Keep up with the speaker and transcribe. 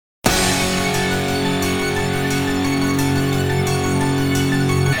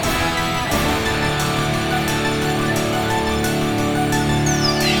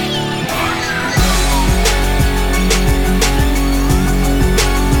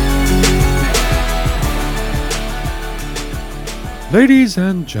Ladies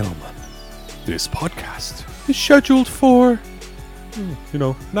and gentlemen, this podcast is scheduled for, an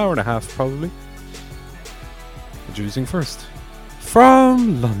hour and a half probably. Introducing first,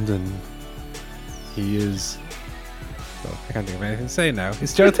 from London, he is... Oh, I can't think of anything to say now.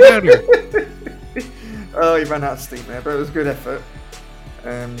 It's Joe Towner. Oh, you ran out of steam there, but it was a good effort.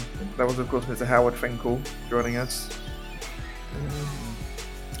 That was, of course, Mr. Howard Finkel joining us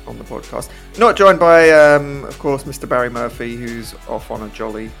on the podcast. Not joined by, of course, Mr. Barry Murphy, who's off on a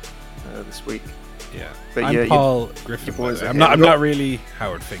jolly this week. Yeah, but I'm Paul Griffin. I'm not really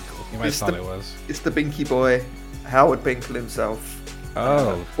Howard Finkel. You might have thought I was. It's the Binky boy, Howard Binkel himself.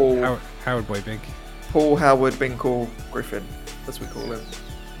 Paul Howard Boy Bink. Paul Howard Binkel Griffin, as we call him.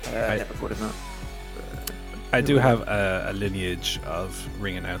 Never called him that. I do have a lineage of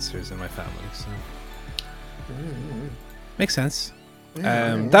ring announcers in my family, so makes sense.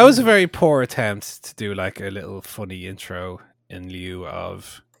 That was a very poor attempt to do like a little funny intro in lieu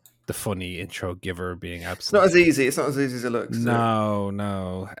of the funny intro giver being absent. It's not as easy. It's not as easy as it looks.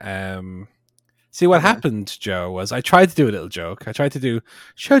 No. See, what happened, Joe, was I tried to do a little joke. I tried to do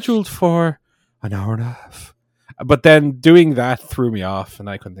scheduled for an hour and a half. But then doing that threw me off, and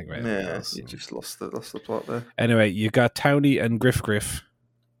I couldn't think of anything else. You just lost the plot there. Anyway, you got Townie and Griff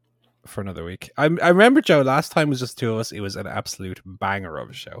for another week. I remember, Joe, last time was just two of us. It was an absolute banger of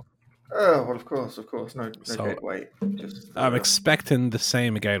a show. Oh, well, of course. No dead weight. I'm expecting the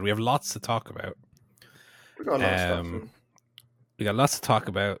same again. We have lots to talk about. We got a lot of stuff. We got lots to talk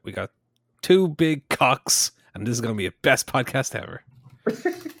about. We got two big cocks, and this is going to be a best podcast ever.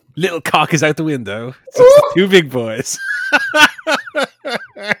 Little cock is out the window. It's just the two big boys.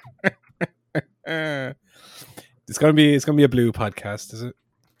 It's gonna be a blue podcast, is it?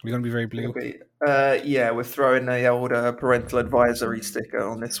 We're gonna be very blue. Yeah, we're throwing the old parental advisory sticker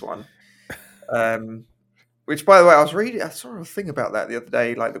on this one. Which, by the way, I saw a thing about that the other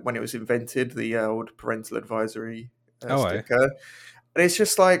day, like when it was invented, the old parental advisory sticker. And it's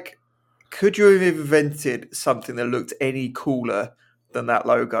just like, could you have invented something that looked any cooler than that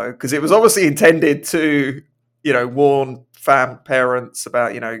logo? Because it was obviously intended to, warn parents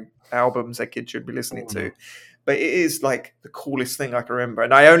about, albums their kids should be listening to. But it is like the coolest thing I can remember.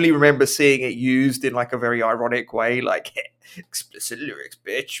 And I only remember seeing it used in like a very ironic way, like explicit lyrics,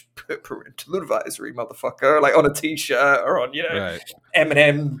 bitch, parental advisory, motherfucker, like on a t-shirt or on,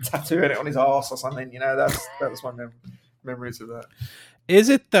 Eminem tattooing it on his ass or something. That was my memories of that. Is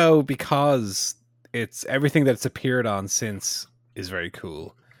it though, because it's everything that's appeared on since is very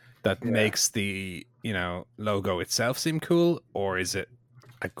cool that makes the logo itself seem cool, or is it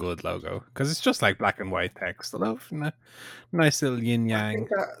a good logo because it's just like black and white text? I love nice little yin yang. I think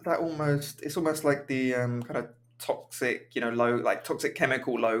that it's almost like the kind of toxic toxic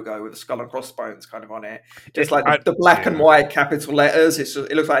chemical logo with the skull and crossbones kind of on it, just like the black and white capital letters. It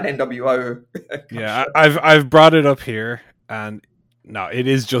looks like an NWO. Yeah, I've brought it up here, and no, it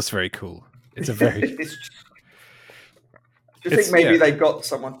is just very cool. It's a very Do you think maybe they got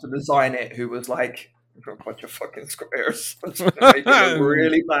someone to design it who was like a bunch of fucking squares and make it look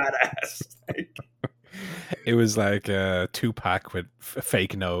really badass? It was like a 2-pack with a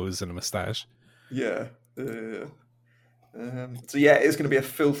fake nose and a mustache. Yeah. So it's going to be a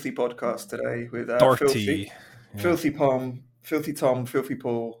filthy podcast today with Filthy Tom, Filthy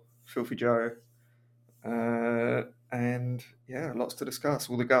Paul, Filthy Joe, and lots to discuss.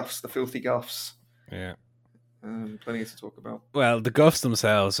 All the guffs, the filthy guffs. Yeah. Plenty to talk about. Well, the guffs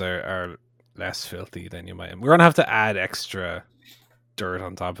themselves are less filthy than you might. We're going to have to add extra dirt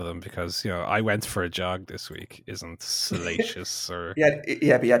on top of them because, I went for a jog this week. Isn't salacious or... but he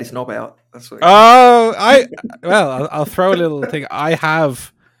had his knob out. That's what I'll throw a little thing. I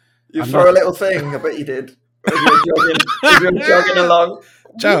have... A little thing? I bet you did. As you're jogging along.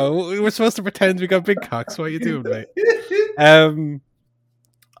 Joe, we're supposed to pretend we got big cocks. What are you doing, mate?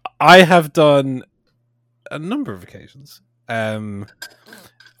 I have done a number of occasions.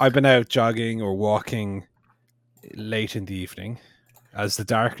 I've been out jogging or walking late in the evening as the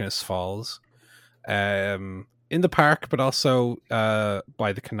darkness falls, in the park, but also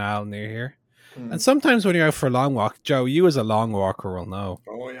by the canal near here. And sometimes when you're out for a long walk, Joe, you as a long walker will know.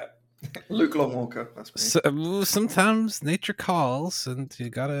 Oh yeah, Luke Longwalker. That's me. So, sometimes nature calls, and you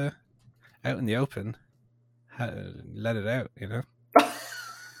gotta out in the open, let it out.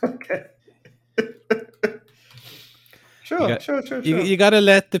 Okay. Sure. You gotta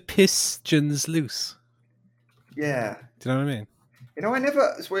let the pistons loose. Yeah. Do you know what I mean?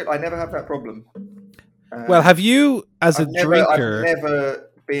 It's weird. I never have that problem. Well, have you, as a drinker...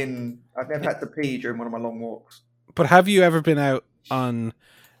 I've never had to pee during one of my long walks. But have you ever been out on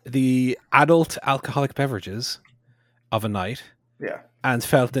the adult alcoholic beverages of a night Yeah. and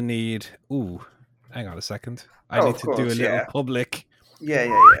felt the need. Ooh, hang on a second. I need to do a little public. Yeah,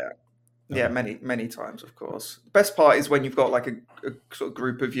 many times, of course. The best part is when you've got like a sort of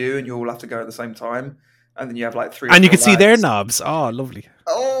group of you and you all have to go at the same time, and then you have like 3 or 4 And you can see their lads. knobs. Oh, lovely.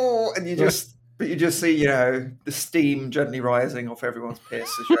 Oh, and you just see, the steam gently rising off everyone's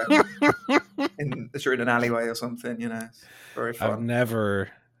piss as you're in an alleyway or something. It's very fun. I've never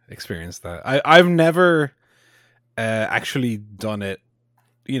experienced that. I've never actually done it.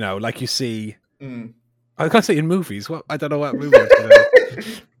 Like you see. I can't say in movies. What I don't know what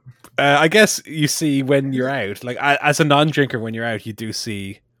movies. I guess you see when you're out. Like as a non-drinker, when you're out, you do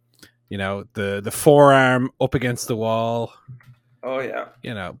see, the forearm up against the wall. Oh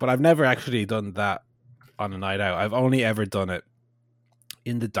yeah. But I've never actually done that on a night out. I've only ever done it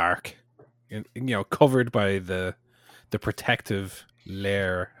in the dark, covered by the protective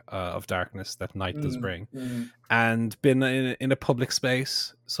layer of darkness that night does bring, and been in a public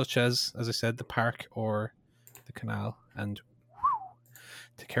space such as I said, the park or the canal, and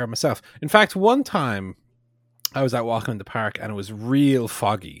take care of myself. In fact, one time I was out walking in the park and it was real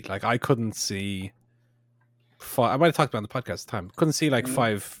foggy. Like I couldn't see. I might have talked about it on the podcast at the time. Couldn't see like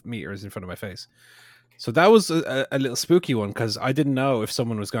 5 meters in front of my face. So that was a little spooky one because I didn't know if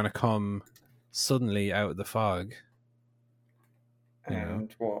someone was going to come suddenly out of the fog.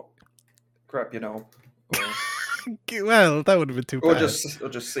 And what? Grab your knob. Well, that would have been too bad. Or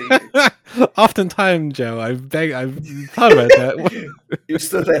just see. Oftentimes, Joe, I've thought about that. You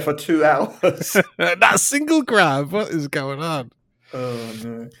stood there for 2 hours. Not a single grab. What is going on? Oh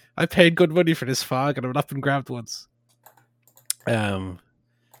no! I paid good money for this fog, and I've not been grabbed once. Anyway,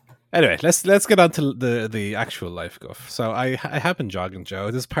 let's get on to the actual life guff. So I have been jogging, Joe.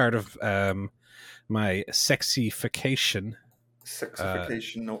 This is part of my sexification.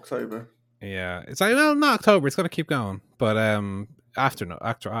 Sexification October. Yeah, it's like, well, not October. It's going to keep going, but after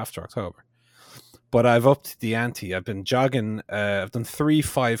October. But I've upped the ante. I've been jogging. I've done 3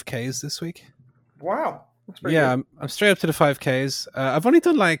 5Ks this week. Wow. Yeah, I'm straight up to the 5Ks. I've only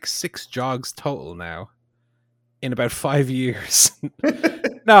done like 6 jogs total now in about 5 years.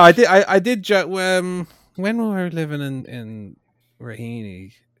 No, I did jog when we were living in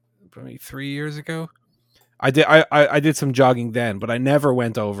Raheny, probably 3 years ago. I did some jogging then, but I never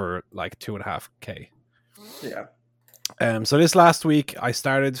went over like 2.5K. Yeah. So this last week I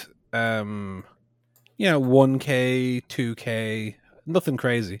started 1K, 2K, nothing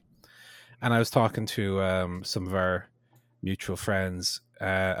crazy. And I was talking to some of our mutual friends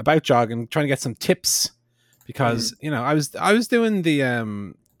about jogging, trying to get some tips because I was doing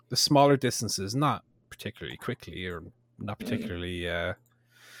the smaller distances, not particularly quickly or not particularly.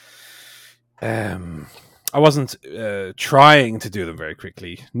 I wasn't trying to do them very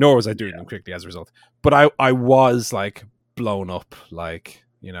quickly, nor was I doing them quickly as a result. But I was like blown up, like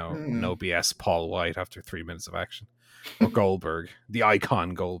no BS, Paul White after 3 minutes of action, or Goldberg, the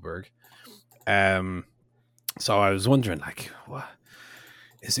icon Goldberg. So I was wondering, like, what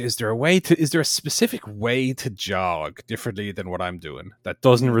is there a specific way to jog differently than what I'm doing that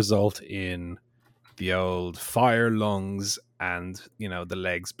doesn't result in the old fire lungs and the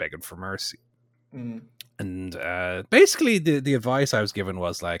legs begging for mercy? And basically the advice I was given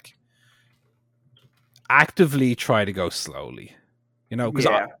was like, actively try to go slowly, because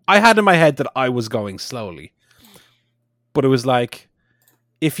I had in my head that I was going slowly, but it was like,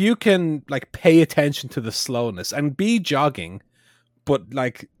 if you can like pay attention to the slowness and be jogging, but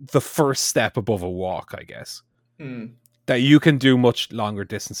like the first step above a walk, I guess, that you can do much longer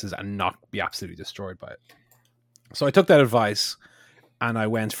distances and not be absolutely destroyed by it. So I took that advice and I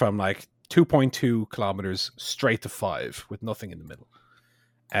went from like 2.2 kilometers straight to 5 with nothing in the middle.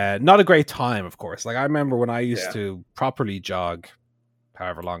 Not a great time, of course. Like I remember when I used to properly jog,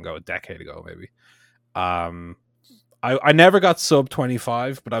 however long ago, a decade ago, maybe. I never got sub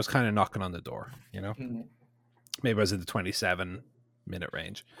 25, but I was kind of knocking on the door, Maybe I was in the 27-minute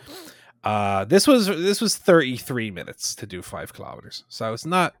range. This was 33 minutes to do 5 kilometers. So it's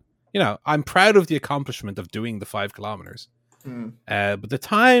not, I'm proud of the accomplishment of doing the 5 kilometers. But the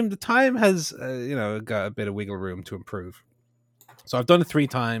time has, got a bit of wiggle room to improve. So I've done it 3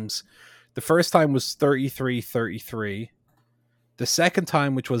 times. The first time was 33:33. The second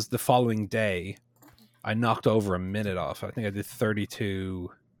time, which was the following day, I knocked over a minute off. I think I did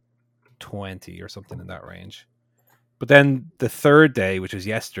 32:20 or something in that range. But then the third day, which was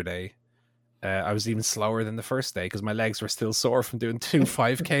yesterday, I was even slower than the first day because my legs were still sore from doing 2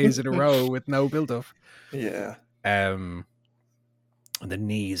 5Ks in a row with no build-up. Yeah. And the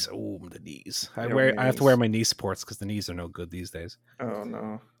knees. Oh, the knees. I have to wear my knee supports because the knees are no good these days. Oh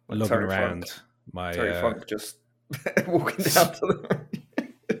no. Lugging around my Terry Funk just walking down to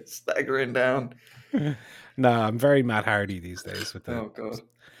the staggering down. No, I'm very Matt Hardy these days with the God,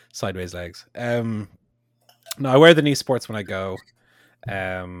 sideways legs. No, I wear the knee sports when I go.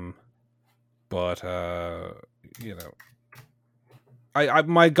 But you know, I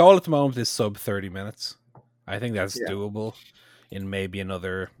my goal at the moment is sub 30 minutes. I think that's doable in maybe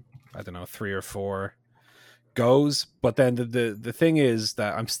another, I don't know, 3 or 4 goes. But then the thing is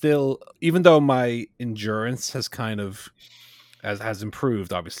that I'm still, even though my endurance has kind of has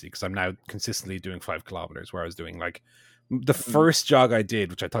improved, obviously, because I'm now consistently doing 5 kilometers, where I was doing like the first jog I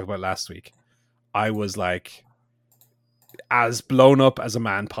did, which I talked about last week, I was like as blown up as a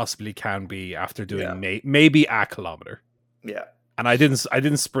man possibly can be after doing maybe a kilometer. Yeah. And I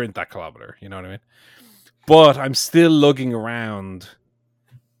didn't sprint that kilometer, you know what I mean? But I'm still lugging around,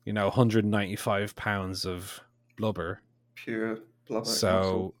 195 pounds of blubber. Pure blubber. So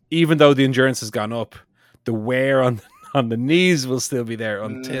muscle. even though the endurance has gone up, the wear on the knees will still be there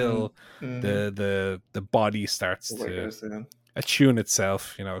until the body starts to attune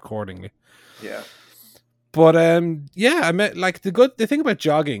itself, accordingly. Yeah. But I mean, like the thing about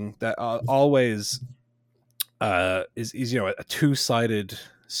jogging that always is a 2-sided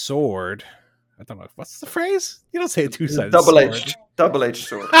sword. I don't know what's the phrase. You don't say a 2-sided sword. Double-edged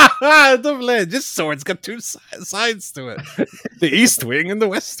sword. Double-edged. This sword's got 2 sides to it. The east wing and the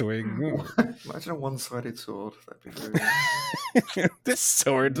west wing. Imagine a 1-sided sword. That'd be very. This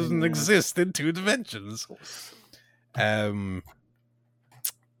sword doesn't exist in 2 dimensions. But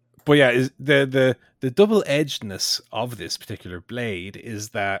yeah, is the double-edgedness of this particular blade is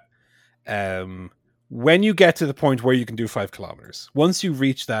that when you get to the point where you can do 5 kilometers, once you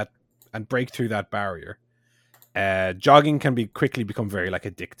reach that and break through that barrier, jogging can quickly become very like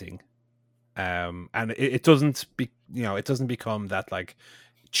addicting, and it doesn't become that like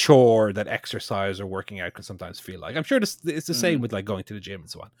chore that exercise or working out can sometimes feel like. I'm sure it's the same with like going to the gym and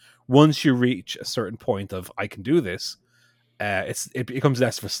so on. Once you reach a certain point of I can do this, it becomes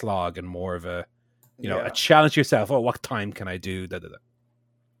less of a slog and more of a a challenge to yourself. Oh, what time can I do? Da, da, da.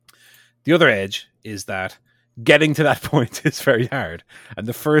 The other edge is that getting to that point is very hard, and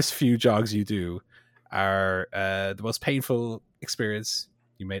the first few jogs you do are the most painful experience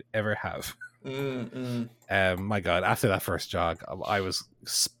you may ever have. My God, after that first jog, I was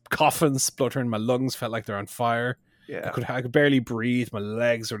coughing, spluttering. My lungs felt like they're on fire. Yeah, I could barely breathe. My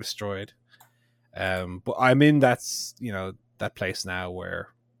legs were destroyed. But I'm in that place now where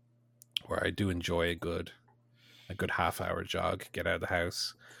I do enjoy a good half-hour jog. Get out of the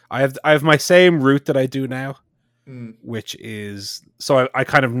house. I have my same route that I do now, which is so I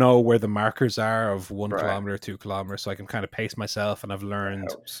kind of know where the markers are of 1 kilometer, 2 kilometers, so I can kind of pace myself, and I've learned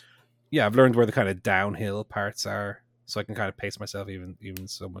where the kind of downhill parts are, so I can kind of pace myself even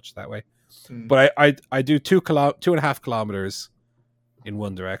so much that way. But I do 2.5 kilometers in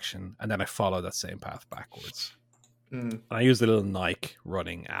one direction, and then I follow that same path backwards. And I use the little Nike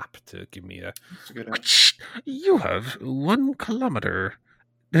running app to give me a good app. You have 1 kilometer.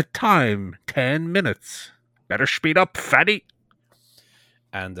 The time 10 minutes. Better speed up, fatty.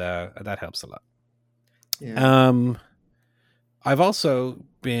 And that helps a lot. Yeah. I've also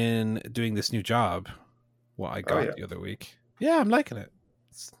been doing this new job. What I got the other week. Yeah, I'm liking it.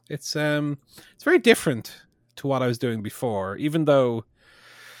 It's very different to what I was doing before, even though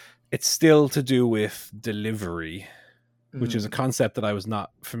it's still to do with delivery, which is a concept that I was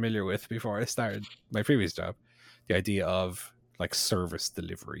not familiar with before I started my previous job. The idea of like service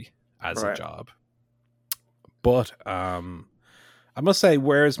delivery as a job. But I must say,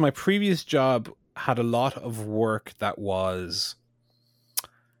 whereas my previous job had a lot of work that was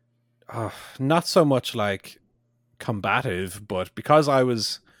not so much like combative, but because I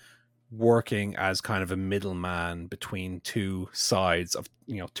was working as kind of a middleman between 2 sides of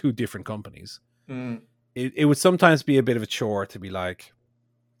 2 different companies, it would sometimes be a bit of a chore to be like,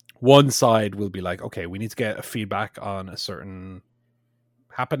 one side will be like, okay, we need to get a feedback on a certain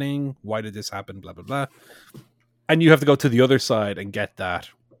happening. Why did this happen? Blah, blah, blah. And you have to go to the other side and get that.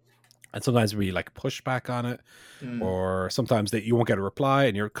 And sometimes we like pushback on it, or sometimes that you won't get a reply,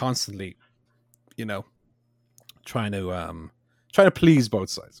 and you're constantly, trying to please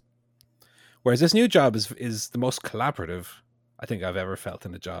both sides. Whereas this new job is the most collaborative I think I've ever felt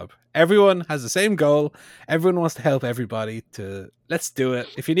in a job. Everyone has the same goal. Everyone wants to help everybody let's do it.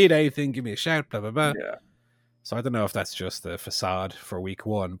 If you need anything, give me a shout, blah, blah, blah. Yeah. So I don't know if that's just a facade for week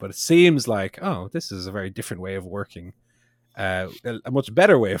 1, but it seems like, this is a very different way of working. A much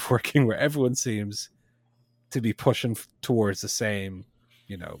better way of working, where everyone seems to be pushing towards the same,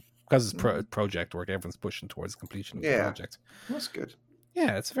 because it's project work, everyone's pushing towards the completion of the project. That's good.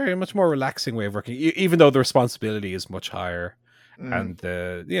 Yeah, it's a very much more relaxing way of working, even though the responsibility is much higher and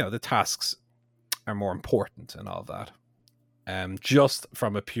the tasks are more important and all that. Just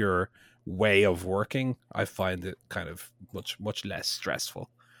from a pure way of working, I find it kind of much less stressful.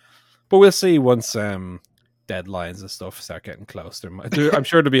 But we'll see once deadlines and stuff start getting close. I'm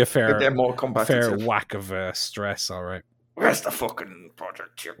sure there'll be a fair more competitive. whack of stress. All right. Where's the fucking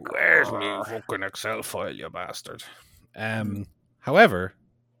project? Where's my fucking Excel file, you bastard? However,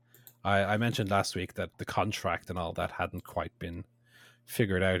 I mentioned last week that the contract and all that hadn't quite been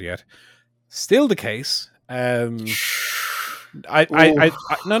figured out yet. Still the case. No.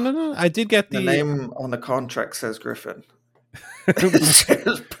 I did get the name on the contract says Griffin. It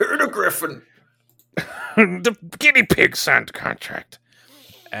says Peter Griffin. The guinea pig signed contract.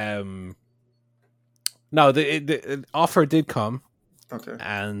 No, the offer did come. Okay.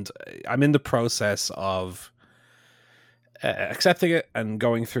 And I'm in the process of accepting it and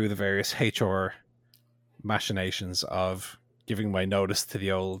going through the various HR machinations of giving my notice to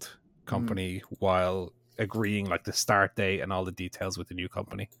the old company while agreeing like the start date and all the details with the new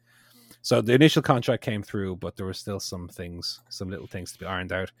company. So the initial contract came through, but there were still some little things to be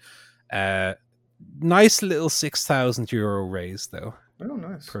ironed out. Nice little €6,000 raise though. Oh,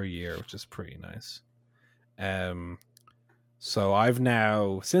 nice. Per year, which is pretty nice. So I've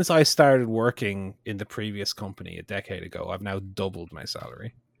now, since I started working in the previous company a decade ago, I've now doubled my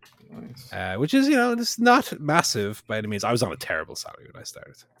salary. Nice. Which is, it's not massive by any means. I was on a terrible salary when I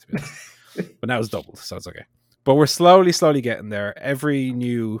started, to be honest. But now it's doubled, so it's okay. But we're slowly getting there. Every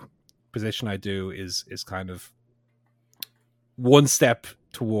new position I do is kind of one step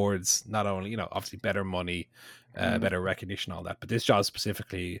towards not only, obviously better money, better recognition, all that. But this job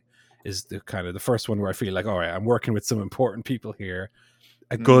specifically is the kind of the first one where I feel like, all right, I'm working with some important people here.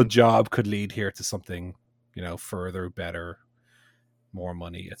 A good job could lead here to something, further, better, more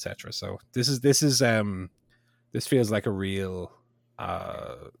money, etc. So this feels like a real,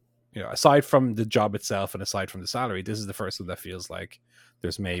 aside from the job itself and aside from the salary, this is the first one that feels like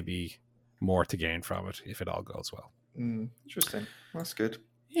there's maybe more to gain from it if it all goes well. Interesting. That's good.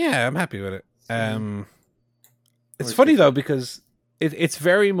 Yeah, I'm happy with it. It's funny though, because it's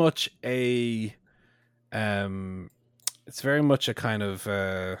very much a kind of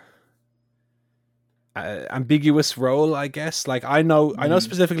ambiguous role, I guess. Like I know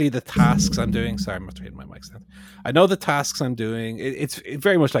specifically the tasks I'm doing. Sorry, I'm not hitting my mic stand. I know the tasks I'm doing. It's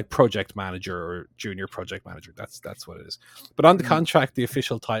very much like project manager or junior project manager. That's what it is. But on the contract, the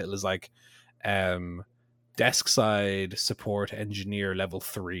official title is like desk side support engineer level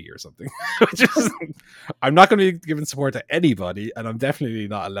 3 or something. Which is, I'm not going to be giving support to anybody, and I'm definitely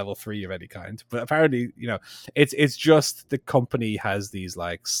not a level 3 of any kind. But apparently, it's just the company has these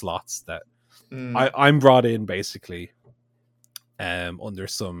like slots that I'm brought in basically under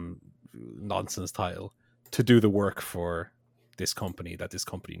some nonsense title to do the work for this company that this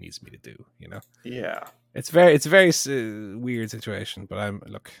company needs me to do. Yeah. It's a very weird situation, but I'm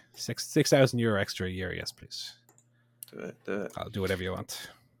 €6,000 extra a year. Yes, please. Do it. I'll do whatever you want.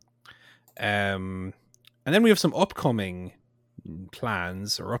 And then we have some upcoming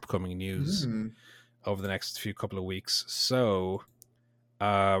plans or upcoming news over the next couple of weeks. So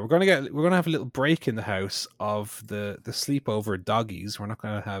we're gonna have a little break in the house of the sleepover doggies. We're not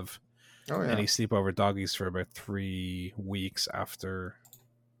gonna have any sleepover doggies for about 3 weeks after.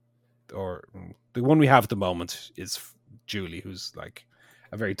 Or the one we have at the moment is Julie, who's like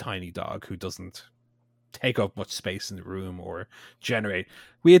a very tiny dog who doesn't take up much space in the room or generate.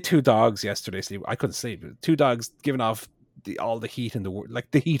 We had 2 dogs yesterday sleep. I couldn't sleep. 2 dogs giving off all the heat in the world,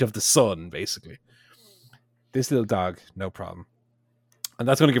 like the heat of the sun, basically. This little dog, no problem, and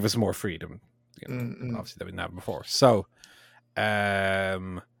that's going to give us more freedom, obviously, that we didn't have before. So,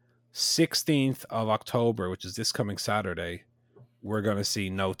 16th of October, which is this coming Saturday, we're going to see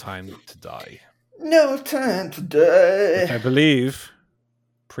No Time to Die. No Time to Die. Which I believe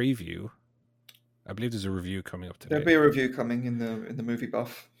there's a review coming up today. There'll be a review coming in the movie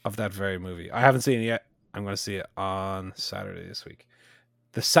buff of that very movie. I haven't seen it yet. I'm going to see it on Saturday this week.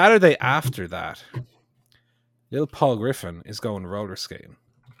 The Saturday after that, little Paul Griffin is going roller skating.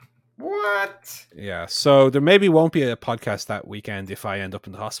 What? Yeah, so there maybe won't be a podcast that weekend if I end up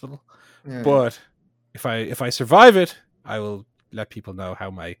in the hospital. Yeah. But if I survive it, I will let people know how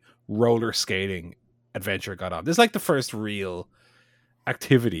my roller skating adventure got on. This is like the first real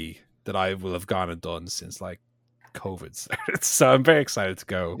activity that I will have gone and done since like COVID started. So I'm very excited to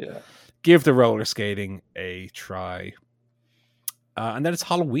go give the roller skating a try. And then it's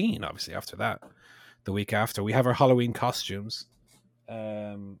Halloween, obviously, after that. The week after, we have our Halloween costumes,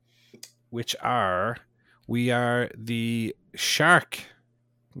 which we are the shark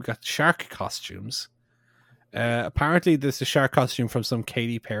shark costumes. Apparently, this is a shark costume from some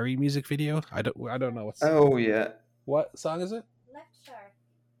Katy Perry music video. I don't know Oh yeah. What song is it? Left Shark.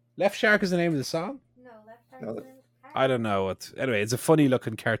 Left Shark is the name of the song. No, Left Shark. No. I don't know what. Anyway, it's a funny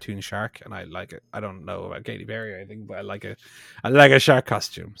looking cartoon shark, and I like it. I don't know about Katy Perry or anything, but I like it. I like a shark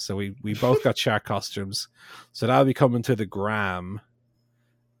costume. So we both got shark costumes. So that'll be coming to the gram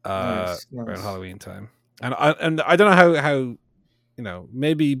Nice. around Halloween time. And I don't know how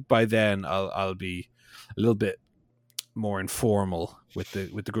maybe by then I'll be a little bit more informal with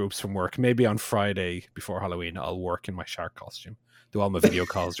the groups from work. Maybe on Friday before Halloween I'll work in my shark costume. Do all my video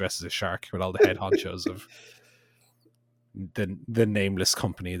calls dressed as a shark with all the head honchos of the nameless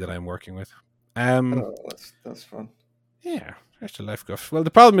company that I'm working with. That's fun. Yeah, that's the life guff. Well,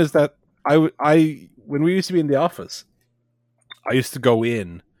 the problem is that I when we used to be in the office, I used to go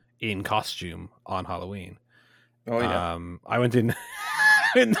in costume on Halloween. Oh yeah. I went in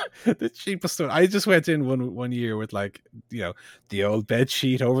in the cheapest one. I just went in one year with the old bed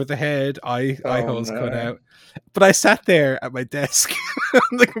sheet over the head, eye holes cut out. But I sat there at my desk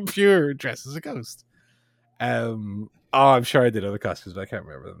on the computer dressed as a ghost. I'm sure I did other costumes, but I can't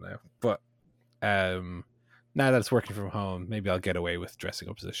remember them now. But now that it's working from home, maybe I'll get away with dressing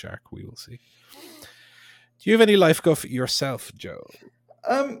up as a shark. We will see. Do you have any life guff yourself, Joe?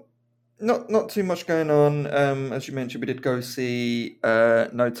 Not too much going on. As you mentioned, we did go see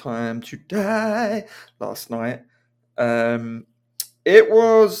No Time to Die last night.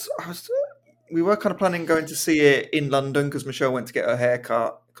 We were kind of planning going to see it in London because Michelle went to get her hair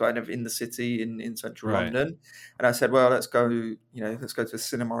cut kind of in the city in central London. And I said, well, let's go to the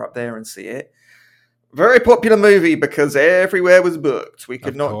cinema up there and see it. Very popular movie because everywhere was booked. We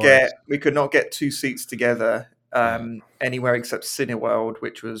could not get 2 seats together anywhere except Cineworld,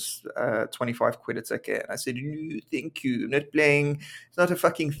 which was 25 quid a ticket. And I said, no, thank you. I'm not playing. It's not a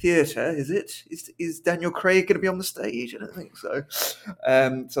fucking theatre, is it? Is Daniel Craig going to be on the stage? I don't think so.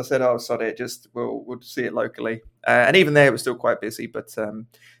 So I said, oh, sod it. Just we'll see it locally. And even there, it was still quite busy. But there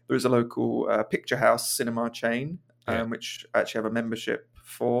was a local picture house cinema chain, which I actually have a membership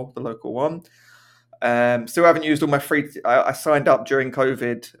for, the local one. Still haven't used all my free. I signed up during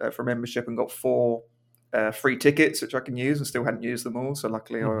COVID for membership and got 4 free tickets, which I can use, and still hadn't used them all. So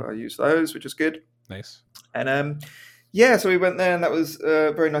luckily, I used those, which is good. Nice. And so we went there, and that was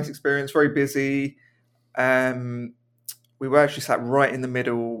a very nice experience. Very busy. We were actually sat right in the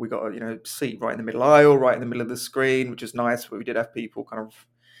middle. We got a seat right in the middle aisle, right in the middle of the screen, which is nice. But we did have people kind of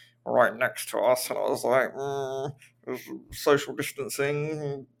right next to us, and I was like, social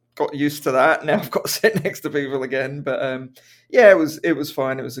distancing. Got used to that. Now I've got to sit next to people again. But it was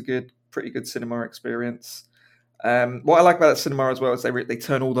fine. It was a pretty good cinema experience. What I like about that cinema as well is they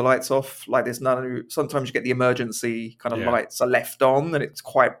turn all the lights off. Like there's sometimes you get the emergency kind of lights are left on and it's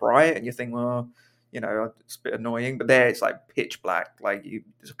quite bright and you think, well, it's a bit annoying. But there it's like pitch black. Like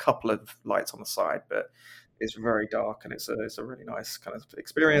there's a couple of lights on the side, but it's very dark and it's a really nice kind of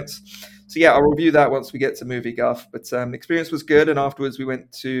experience. So yeah, I'll review that once we get to movie guff. But the experience was good, and afterwards we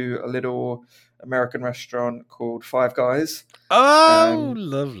went to a little American restaurant called Five Guys. Oh,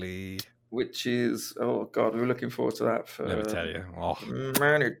 lovely! Which is we were looking forward to that for let me tell you,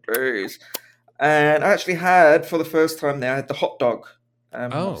 many days. And I actually had for the first time there, I had the hot dog. I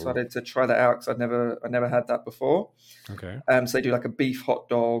decided to try that out because I never had that before. Okay. So they do like a beef hot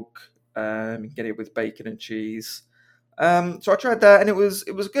dog. You can get it with bacon and cheese. So I tried that and it was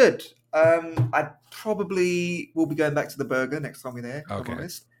good. I probably will be going back to the burger next time we're there. If I'm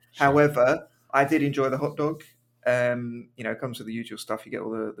honest. Sure. However, I did enjoy the hot dog. It comes with the usual stuff. You get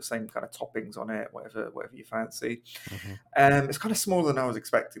all the same kind of toppings on it, whatever you fancy. Mm-hmm. It's kind of smaller than I was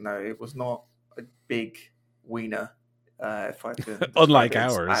expecting, though. It was not a big wiener. If I could, unlike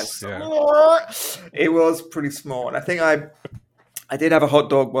ours, it was pretty small. And I think I did have a hot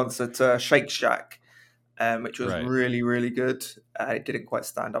dog once at Shake Shack, which was really, really good. It didn't quite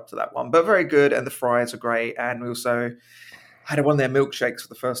stand up to that one, but very good. And the fries are great. And we also had one of their milkshakes for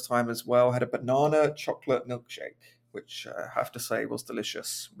the first time as well. Had a banana chocolate milkshake, which I have to say was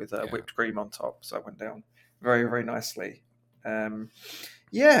delicious with whipped cream on top. So it went down very, very nicely. And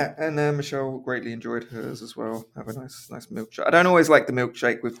Michelle greatly enjoyed hers as well. Have a nice milkshake. I don't always like the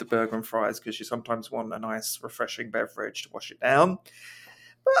milkshake with the burger and fries because you sometimes want a nice, refreshing beverage to wash it down.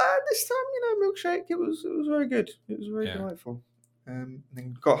 But this time, milkshake, it was very good. It was very delightful. And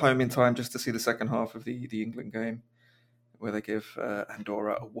then got home in time just to see the second half of the England game where they give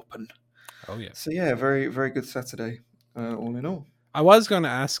Andorra a whooping. Oh, yeah. So, yeah, very, very good Saturday, all in all. I was going to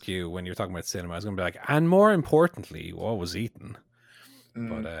ask you when you were talking about cinema, I was going to be like, and more importantly, what was eaten?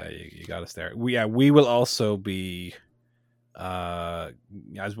 But you got us there. We will also be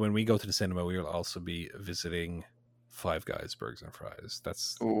as when we go to the cinema, we will also be visiting Five Guys Burgers and Fries.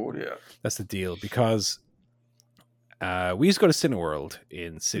 That's the deal, because we used to go to Cineworld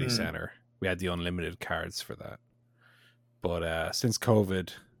in City Center. We had the unlimited cards for that, but since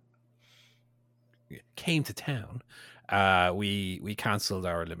COVID came to town, we cancelled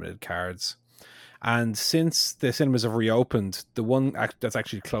our limited cards. And since the cinemas have reopened, the one that's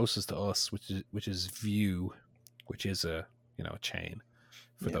actually closest to us, which is View, which is a chain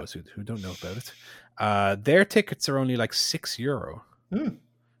for those who don't know about it, their tickets are only like €6,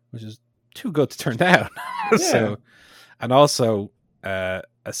 which is too good to turn down. So, and also,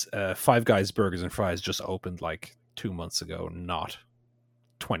 Five Guys Burgers and Fries just opened like 2 months ago, not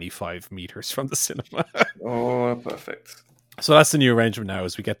 25 meters from the cinema. Oh, perfect. So that's the new arrangement now,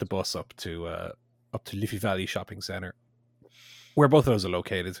 is we get the bus up to Liffey Valley Shopping Centre, where both of those are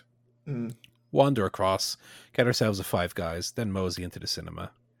located. Wander across, get ourselves a Five Guys, then mosey into the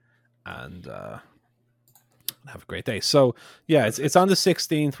cinema, and have a great day. So yeah, it's on the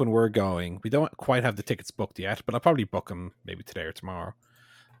 16th when we're going. We don't quite have the tickets booked yet, but I'll probably book them maybe today or tomorrow.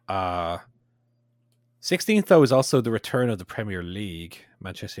 16th though is also the return of the Premier League,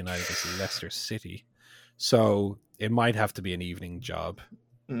 Manchester United versus Leicester City. So it might have to be an evening job.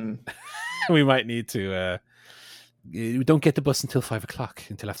 We might need to. We don't get the bus until 5:00,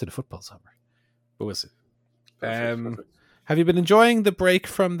 until after the football's over. But we'll see. Perfect. Have you been enjoying the break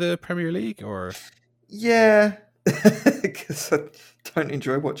from the Premier League, or? Yeah, because I don't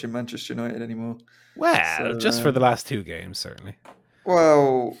enjoy watching Manchester United anymore. Well, just for the last 2 games, certainly.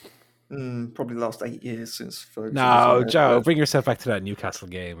 Well, probably the last 8 years since Ferguson. No, Joe, bring yourself back to that Newcastle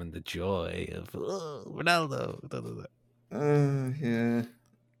game and the joy of Ronaldo. Yeah,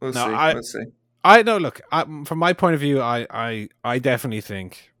 we'll see. I know. Look, from my point of view, I definitely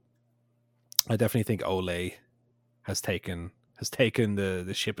think Ole has taken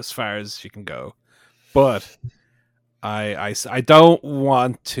the ship as far as she can go, but I don't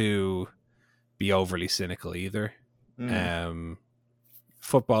want to be overly cynical either.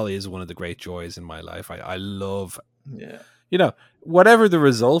 Football is one of the great joys in my life. I love, whatever the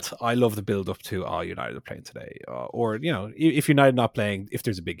result, I love the build up to, United are playing today, or if United not playing, if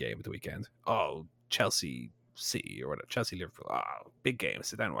there's a big game at the weekend, Chelsea City or whatever, Chelsea Liverpool, big game,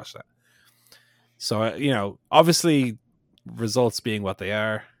 sit down and watch that. So obviously, results being what they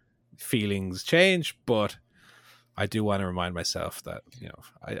are, feelings change, but I do want to remind myself that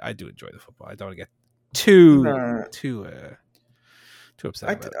I do enjoy the football. I don't want to get too upset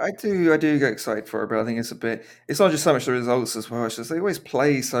about it. I do get excited for it, but I think it's not just so much the results as well. It's just they always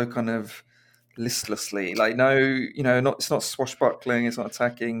play so kind of listlessly. Like it's not swashbuckling, it's not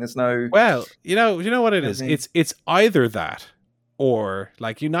attacking. There's no. Well, you know what it is. It's either that, or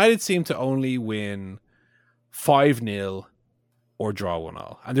like United seem to only win 5-0 or draw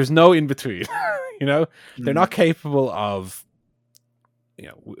 1-1, and there's no in between. They're not capable of.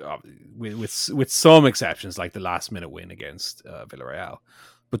 With some exceptions, like the last minute win against Villarreal,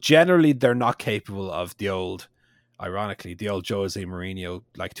 but generally they're not capable of the old Jose Mourinho,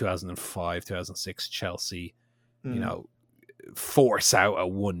 like 2005, 2006 Chelsea, force out a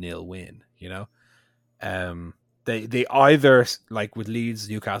 1-0 win. They either, like with Leeds,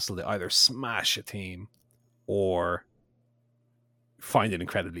 Newcastle, they either smash a team or find it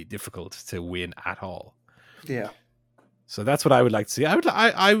incredibly difficult to win at all. Yeah. So that's what I would like to see.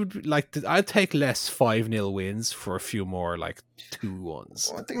 I'd take less 5-0 wins for a few more like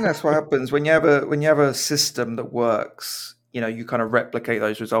 2-1s. Well, I think that's what happens when you have a system that works. You kind of replicate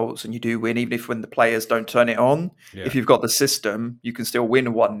those results and you do win, even if when the players don't turn it on. Yeah. If you've got the system, you can still win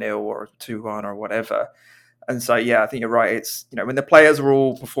 1-0 or 2-1 or whatever. And so, I think you're right. It's when the players are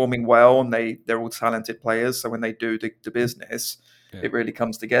all performing well and they're all talented players. So when they do the business, it really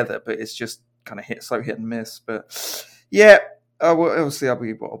comes together. But it's just kind of hit and miss. But. Yeah, obviously I'll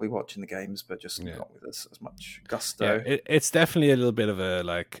be watching the games, but just not with as much gusto. Yeah, it's definitely a little bit of a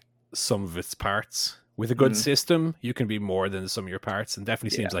like sum of its parts. With a good system, you can be more than the sum of your parts, and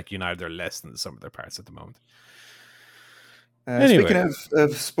definitely seems like United are less than the sum of their parts at the moment. Anyway. Speaking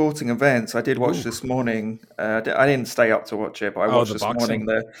of sporting events, I did watch this morning. I didn't stay up to watch it, but I watched this morning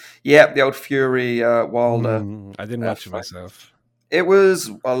the old Fury Wilder. I didn't watch it myself. It was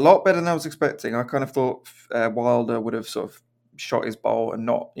a lot better than I was expecting. I kind of thought Wilder would have sort of shot his bolt and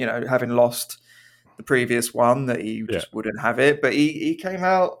not, having lost the previous one, that he just wouldn't have it. But he came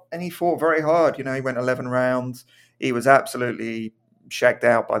out and he fought very hard. He went 11 rounds. He was absolutely shagged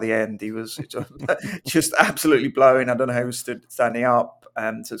out by the end. He was just absolutely blowing. I don't know who was standing up.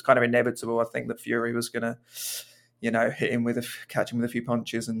 So it's kind of inevitable, I think, that Fury was going to, catch him with a few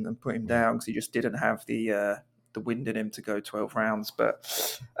punches and put him down, because he just didn't have the the wind in him to go 12 rounds. But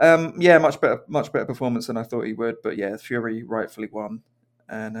much better performance than I thought he would. But yeah, Fury rightfully won,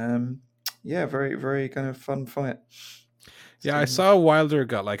 and very very kind of fun fight. Yeah, I saw Wilder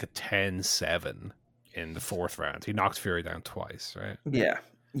got like a 10-7 in the 4th round. He knocked Fury down twice, right?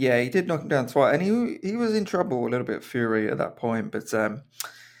 Yeah, he did knock him down twice, and he was in trouble a little bit, Fury, at that point. But I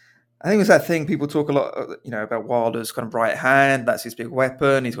think it was that thing people talk a lot, about Wilder's kind of right hand. That's his big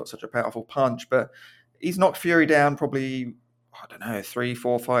weapon. He's got such a powerful punch, but he's knocked Fury down probably, I don't know, 3,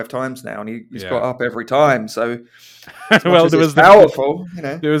 4, 5 times now, and he's got up every time. So, well, there was powerful.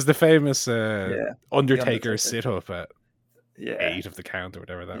 There was the famous Undertaker sit up at 8 of the count or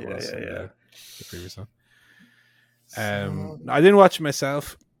whatever that was. The previous one. I didn't watch it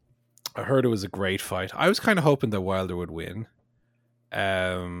myself. I heard it was a great fight. I was kind of hoping that Wilder would win,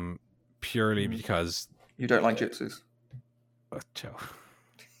 purely because you don't like gypsies. Joe.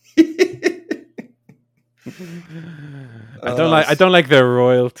 I don't like their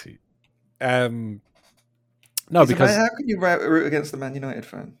royalty. No, because how can you root against the Man United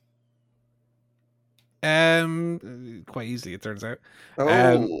fan? Quite easily, it turns out.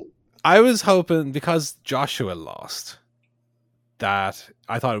 I was hoping, because Joshua lost, that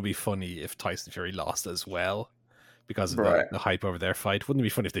I thought it would be funny if Tyson Fury lost as well, because of the hype over their fight. Wouldn't it be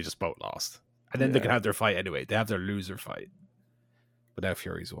funny if they just both lost? And then they can have their fight anyway. They have their loser fight. But now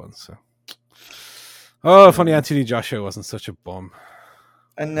Fury's won, so. Oh, funny Anthony Joshua wasn't such a bum.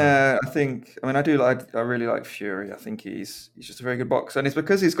 And I really like Fury. I think he's just a very good boxer. And it's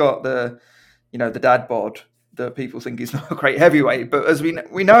because he's got the dad bod that people think he's not a great heavyweight. But as we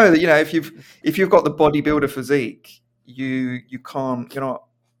know that, if you've got the bodybuilder physique, you're not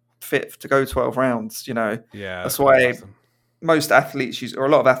fit to go 12 rounds, Yeah. That's why awesome. Most athletes or a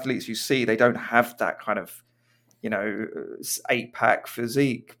lot of athletes you see, they don't have that kind of, 8-pack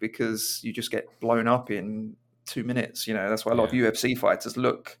physique, because you just get blown up in 2 minutes. That's why a lot of UFC fighters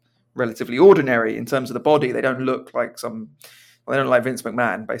look relatively ordinary in terms of the body. They don't look like they don't like Vince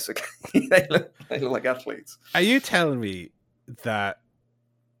McMahon, basically. they look like athletes. Are you telling me that,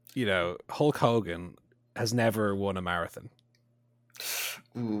 Hulk Hogan has never won a marathon?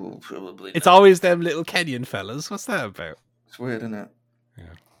 Ooh, probably. It's always them little Kenyan fellas. What's that about? It's weird, isn't it?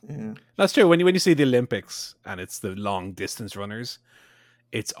 Yeah. That's true. When you see the Olympics and it's the long distance runners,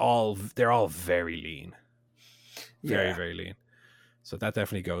 they're all very lean. Very, very lean. So that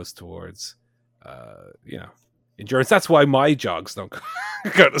definitely goes towards, endurance. That's why my jogs don't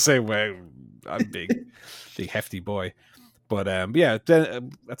go the same way. I'm big hefty boy. But then at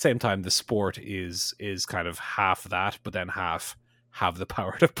the same time, the sport is kind of half that, but then half have the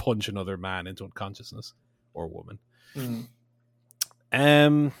power to punch another man into unconsciousness, or woman.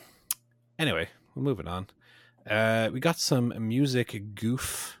 Anyway, we're moving on. We got some music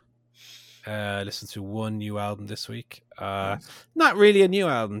goof. Listened to one new album this week. Not really a new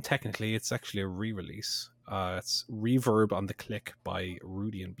album, technically. It's actually a re-release. It's Reverb on the Click by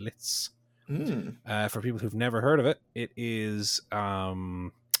Rudy and Blitz. For people who've never heard of it, it is a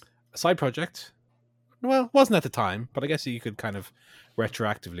side project. Well, it wasn't at the time, but I guess you could kind of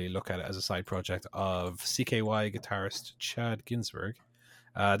retroactively look at it as a side project of CKY guitarist Chad Ginsberg.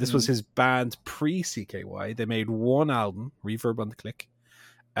 This was his band pre-CKY. They made one album, Reverb on the Click.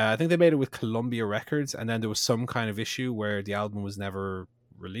 I think they made it with Columbia Records, and then there was some kind of issue where the album was never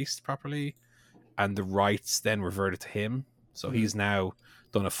released properly, and the rights then reverted to him. So he's now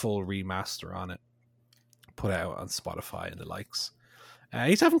done a full remaster on it, put out on Spotify and the likes.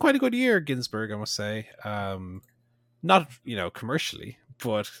 He's having quite a good year, Ginsberg, I must say. Not, commercially,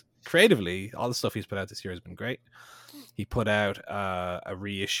 but creatively, all the stuff he's put out this year has been great. He put out a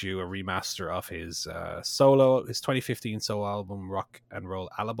reissue, a remaster of his his 2015 solo album, Rock and Roll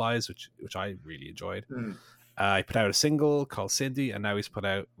Alibis, which I really enjoyed. He put out a single called Cindy, and now he's put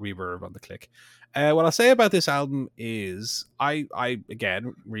out Reverb on the Click. What I'll say about this album is I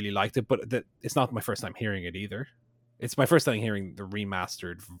again, really liked it, but it's not my first time hearing it either. It's my first time hearing the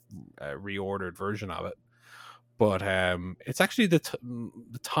remastered, reordered version of it. But it's actually the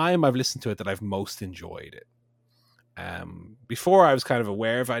time I've listened to it that I've most enjoyed it. Before I was kind of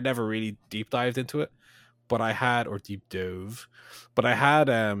aware of it. I never really deep dived into it, but I had I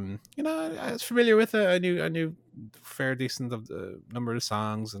was familiar with it. I knew fair decent of the number of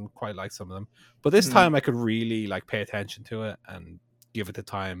songs and quite liked some of them. But this time I could really pay attention to it and give it the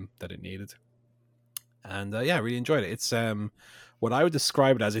time that it needed. And I really enjoyed it. It's what I would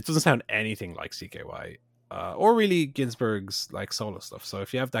describe it as. It doesn't sound anything like CKY or really Ginsberg's solo stuff. So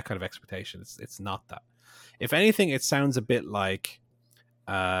if you have that kind of expectation, it's not that. If anything, it sounds a bit like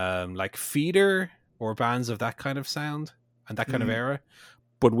Feeder or bands of that kind of sound and that kind of era.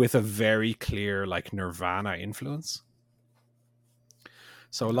 but with a very clear like Nirvana influence.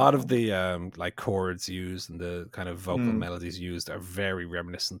 So a lot of the like chords used and the kind of vocal melodies used are very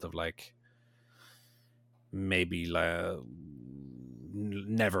reminiscent of like maybe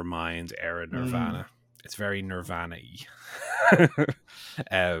Nevermind era Nirvana. It's very Nirvana-y.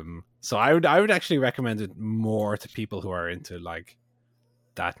 So I would actually recommend it more to people who are into like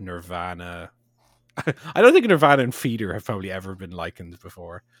that Nirvana. I don't think Nirvana and Feeder have probably ever been likened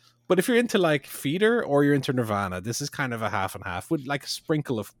before. But if you're into like Feeder or you're into Nirvana, this is kind of a half and half with like a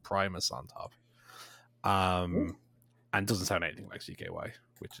sprinkle of Primus on top. And doesn't sound anything like CKY,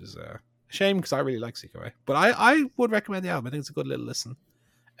 which is a shame because I really like CKY. But I would recommend the album. I think it's a good little listen.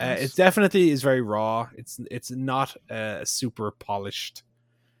 It definitely is very raw. It's not a super polished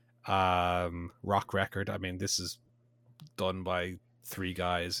rock record. I mean, this is done by 3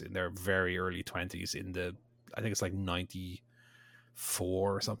 guys in their very early 20s in the, I think it's like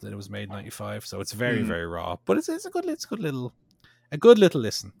 94 or something. It was made in 95, so it's very very raw, but it's a good little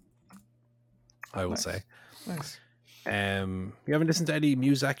listen, I will say. Nice. You haven't listened to any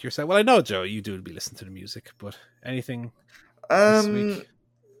music yourself? Well, I know, Joe, you do be listening to the music, but anything this week?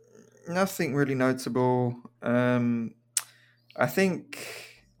 Nothing really notable. I think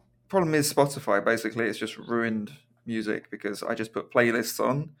problem is Spotify. Basically, it's just ruined music because I just put playlists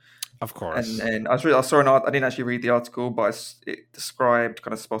on. Of course. And I saw an art. I didn't actually read the article, but it described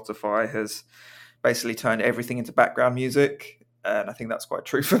kind of Spotify has basically turned everything into background music, and I think that's quite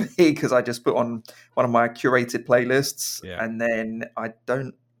true for me because I just put on one of my curated playlists, and then I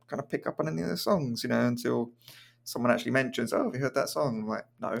don't kind of pick up on any of the songs, until someone actually mentions, "Oh, have you heard that song?" I'm like,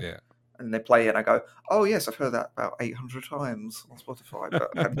 "No." Yeah. And they play it, and I go, "Oh yes, I've heard that about 800 times on Spotify, but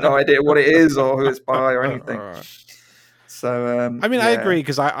I have no idea what it is or who it's by or anything." So I mean, I agree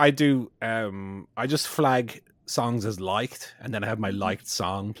because I do. I just flag songs as liked, and then I have my liked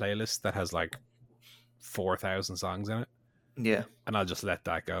song playlist that has like 4,000 songs in it. Yeah, and I'll just let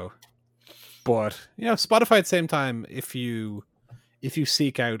that go. But Spotify at the same time, if you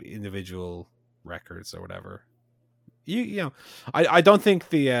seek out individual records or whatever, I don't think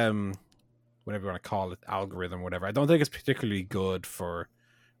the whatever you want to call it, algorithm, whatever. I don't think it's particularly good for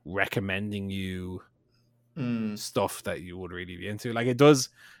recommending you stuff that you would really be into. Like it does,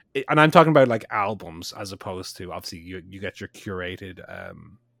 and I'm talking about like albums as opposed to obviously you get your curated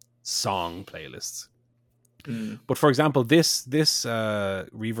song playlists. But for example, this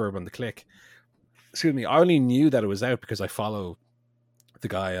Reverb on the Click, excuse me, I only knew that it was out because I follow the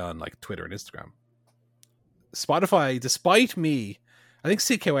guy on like Twitter and Instagram. Spotify, despite me, I think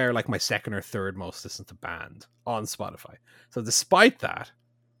CKY are like my second or third most listened to band on Spotify. So despite that,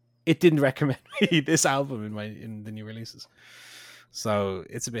 it didn't recommend me this album in the new releases. So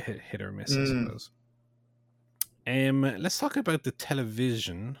it's a bit hit or miss, I suppose. Let's talk about the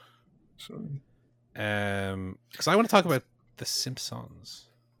television. Sorry. Because I want to talk about The Simpsons.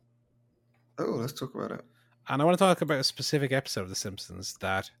 Oh, let's talk about it. And I want to talk about a specific episode of The Simpsons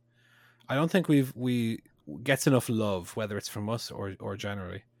that I don't think we gets enough love, whether it's from us or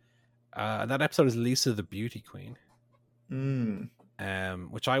generally. And that episode is Lisa the Beauty Queen.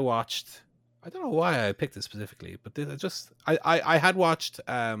 Which I watched. I don't know why I picked it specifically, but I had watched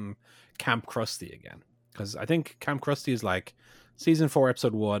Camp Krusty again because I think Camp Krusty is like season 4,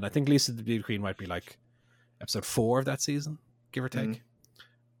 episode 1. I think Lisa the Beauty Queen might be like episode 4 of that season, give or take.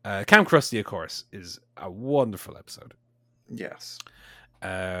 Camp Krusty, of course, is a wonderful episode. Yes.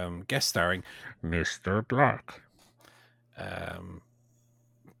 Guest starring Mr. Black.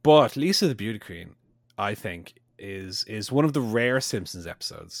 But Lisa the Beauty Queen, I think, is one of the rare Simpsons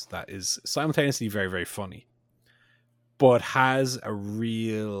episodes that is simultaneously very, very funny, but has a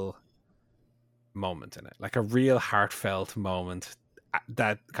real moment in it, like a real heartfelt moment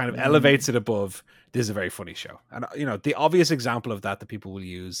that kind of elevates it above, this is a very funny show. And the obvious example of that people will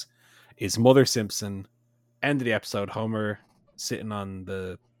use is Mother Simpson, end of the episode, Homer sitting on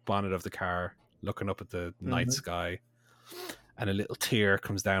the bonnet of the car looking up at the night sky, and a little tear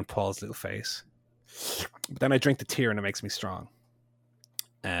comes down Paul's little face. But then I drink the tear and it makes me strong.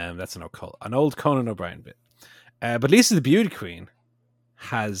 That's an old Conan O'Brien bit. But Lisa the Beauty Queen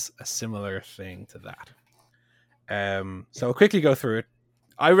has a similar thing to that. So I'll quickly go through it.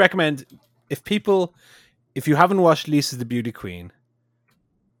 I recommend if you haven't watched Lisa the Beauty Queen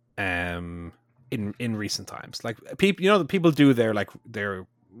in recent times, like people do their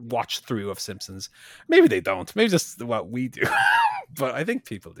watch through of Simpsons. Maybe they don't. Maybe just what we do. But I think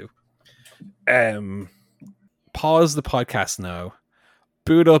people do. Pause the podcast now.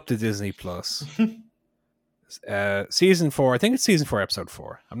 Boot up to Disney Plus. Season 4. I think it's season 4, episode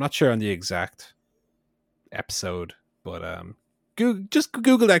 4. I'm not sure on the exact episode, but just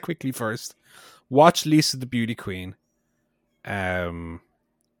Google that quickly first. Watch Lisa the Beauty Queen. And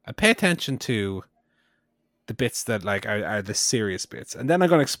pay attention to the bits that like are the serious bits, and then I'm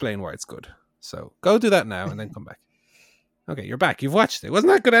going to explain why it's good. So go do that now and then come back. Okay, you're back. You've watched it. Wasn't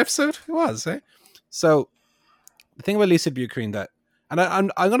that a good episode? It was, eh? So the thing about Lisa the Beauty Queen that, and I'm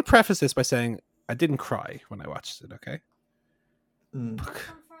going to preface this by saying I didn't cry when I watched it. Okay.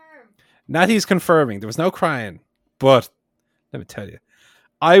 Natty's confirming there was no crying, but let me tell you,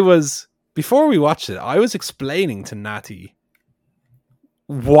 before we watched it, I was explaining to Natty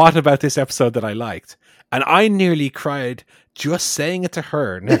what about this episode that I liked, and I nearly cried just saying it to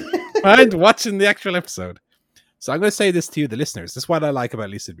her and watching the actual episode. So I'm going to say this to you, the listeners. This is what I like about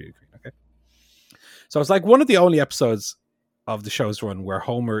Lisa the Beauty Queen. Okay, so it's like one of the only episodes of the show's run where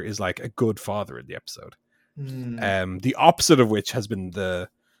Homer is like a good father in the episode. The opposite of which has been the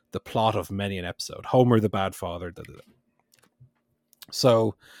plot of many an episode. Homer the bad father. Da, da, da.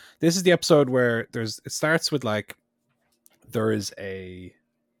 So this is the episode where it starts with like there is a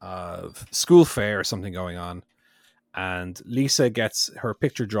school fair or something going on, and Lisa gets her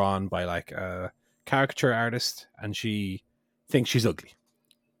picture drawn by like a caricature artist, and she thinks she's ugly,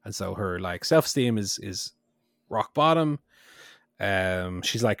 and so her like self-esteem is rock bottom.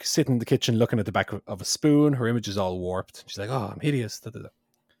 She's like sitting in the kitchen looking at the back of a spoon. Her image is all warped. She's like, "Oh, I'm hideous." Da, da, da.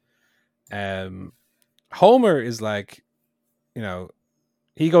 Homer is like,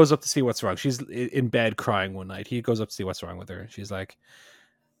 he goes up to see what's wrong. She's in bed crying one night. He goes up to see what's wrong with her. She's like,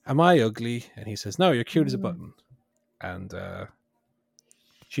 "Am I ugly?" And he says, "No, you're cute as a button." And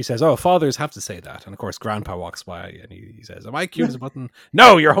she says, "Oh, fathers have to say that." And of course, Grandpa walks by and he says, "Am I cute as a button?"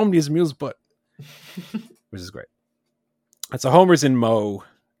 "No, you're homely as a mule's butt," which is great. And so Homer's in Moe's,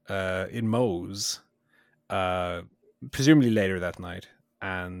 presumably later that night,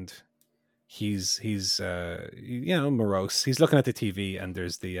 and he's morose. He's looking at the TV, and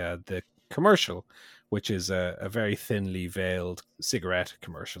there's the commercial, which is a very thinly veiled cigarette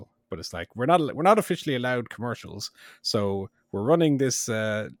commercial. But it's like we're not officially allowed commercials, so we're running this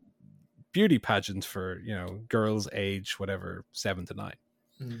beauty pageant for girls age whatever 7 to 9,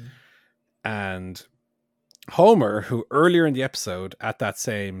 and Homer, who earlier in the episode at that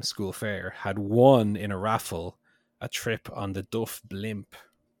same school fair had won in a raffle a trip on the Duff blimp,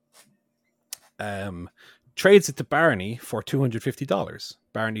 trades it to Barney for $250.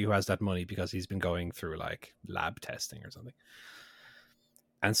 Barney, who has that money because he's been going through like lab testing or something.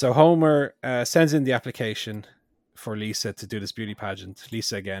 And so Homer sends in the application for Lisa to do this beauty pageant.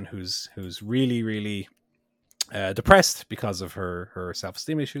 Lisa, again, who's really, really depressed because of her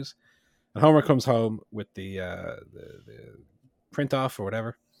self-esteem issues. And Homer comes home with the print off or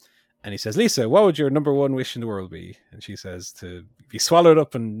whatever. And he says, "Lisa, what would your number one wish in the world be?" And she says, "To be swallowed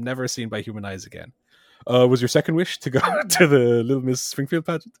up and never seen by human eyes again." Was your second wish to go to the Little Miss Springfield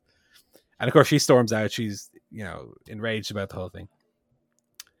pageant? And of course she storms out. She's, enraged about the whole thing.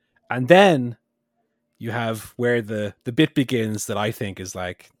 And then you have where the bit begins that I think is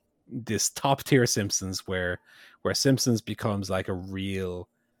like this top tier Simpsons where Simpsons becomes like a real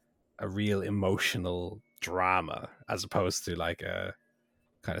emotional drama as opposed to like a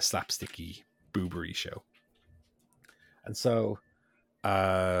kind of slapsticky boobery show. And so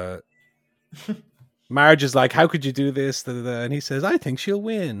Marge is like, "How could you do this?" And he says, "I think she'll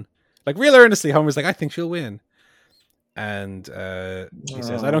win." Like real earnestly, Homer's like, "I think she'll win." And he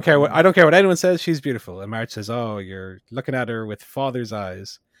says, I don't care what anyone says, she's beautiful." And Marge says, "Oh, you're looking at her with father's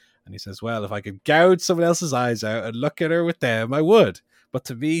eyes." And he says, "Well, if I could gouge someone else's eyes out and look at her with them, I would. But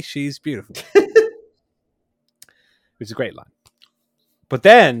to me, she's beautiful." Which is a great line. But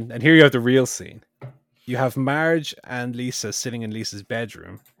then, and here you have the real scene. You have Marge and Lisa sitting in Lisa's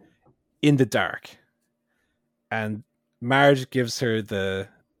bedroom in the dark. And Marge gives her the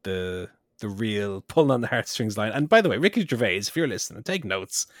real pulling on the heartstrings line. And by the way, Ricky Gervais, if you're listening, take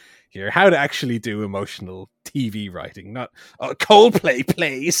notes here. How to actually do emotional TV writing. Not Coldplay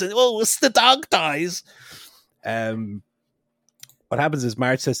plays and it's the dog dies. What happens is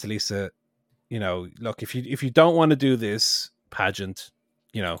Marge says to Lisa, "Look, if you don't want to do this pageant,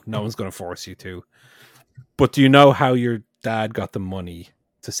 no one's going to force you to. But do you know how your dad got the money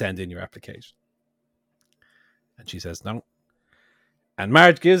to send in your application?" And she says, "No." And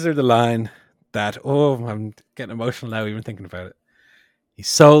Marge gives her the line that, I'm getting emotional now even thinking about it. "He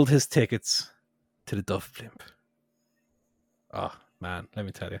sold his tickets to the Duff blimp." Oh, man, let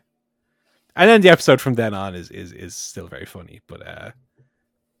me tell you. And then the episode from then on is still very funny. But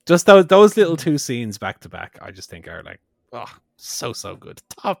just those little two scenes back to back, I just think are like, so good.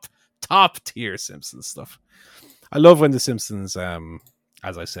 Top tier Simpsons stuff. I love when the Simpsons,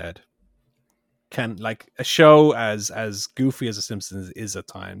 as I said, can, like, a show as goofy as The Simpsons is at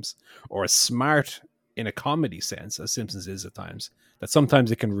times, or as smart in a comedy sense as Simpsons is at times, that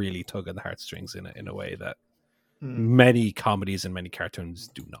sometimes it can really tug on the heartstrings in a way that many comedies and many cartoons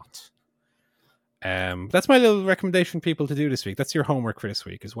do not. That's my little recommendation for people to do this week. That's your homework for this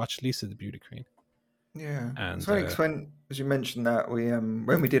week, is watch Lisa the Beauty Queen. Yeah, and when, as you mentioned that, we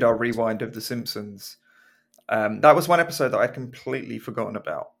when we did our rewind of The Simpsons, that was one episode that I'd completely forgotten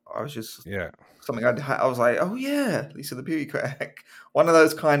about. I was just something I was like, oh yeah, Lisa the Beauty Queen. One of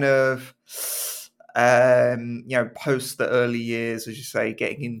those kind of post the early years, as you say,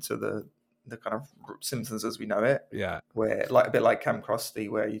 getting into the kind of Simpsons as we know it. Yeah, where, like, a bit like Camp Krusty,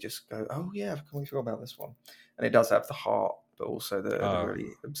 where you just go, oh yeah, can we feel about this one? And it does have the heart, but also the really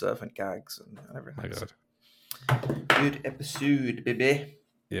observant gags and everything. My God. Good episode, baby.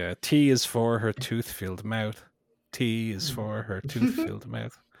 Yeah, T is for her tooth-filled mouth. T is for her tooth-filled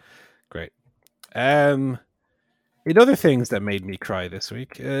mouth. Great. In other things that made me cry this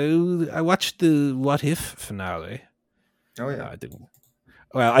week, I watched the What If finale. Oh yeah. No, I didn't.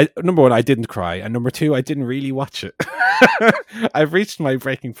 Well, number one, I didn't cry, and number two, I didn't really watch it. I've reached my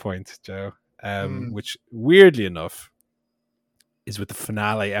breaking point, Joe, which, weirdly enough, is with the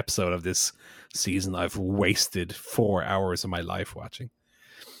finale episode of this season I've wasted 4 hours of my life watching.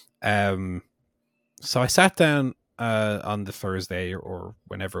 So I sat down on the Thursday or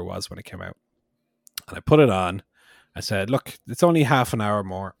whenever it was when it came out, and I put it on. I said, look, it's only half an hour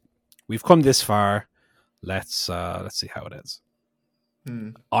more. We've come this far. Let's see how it ends.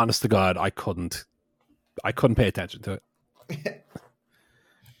 Honest to God, I couldn't pay attention to it.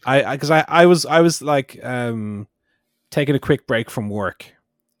 I was like taking a quick break from work,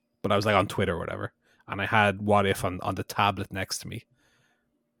 but I was like on Twitter or whatever, and I had What If on the tablet next to me.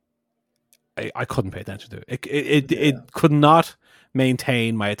 I couldn't pay attention to it. It could not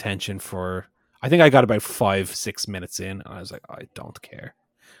maintain my attention for, I think I got about 5-6 minutes in, and I was like, I don't care.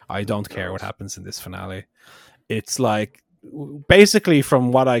 I don't care what happens in this finale. It's like, basically,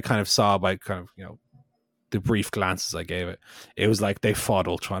 from what I kind of saw by kind of, the brief glances I gave it, it was like they fought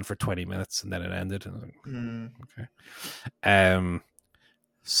Ultron for 20 minutes and then it ended. And like, okay.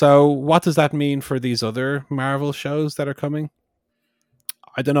 So what does that mean for these other Marvel shows that are coming?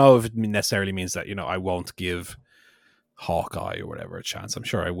 I don't know if it necessarily means that, I won't give Hawkeye or whatever a chance. I'm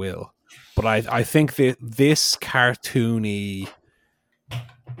sure I will. But I think that this cartoony,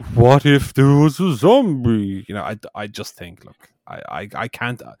 what if there was a zombie? I just think, look, I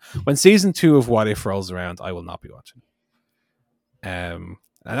can't. When season 2 of What If rolls around, I will not be watching. And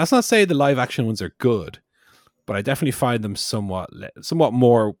that's not to say the live action ones are good, but I definitely find them somewhat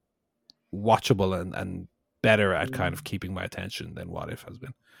more watchable and better at kind of keeping my attention than What If has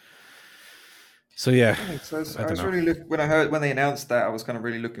been. So yeah, I was really when they announced that, I was kind of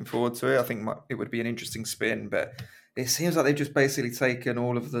really looking forward to it. I think it would be an interesting spin, but it seems like they've just basically taken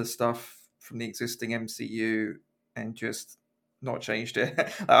all of the stuff from the existing MCU and just not changed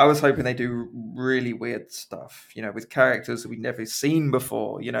it. I was hoping they do really weird stuff, with characters that we've never seen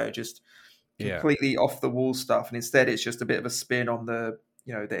before, just completely off the wall stuff. And instead it's just a bit of a spin on the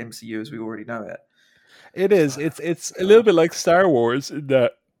MCU as we already know it. It is. It's a little bit like Star Wars in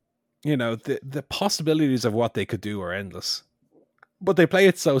that, the possibilities of what they could do are endless, but they play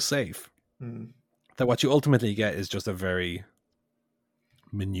it so safe that what you ultimately get is just a very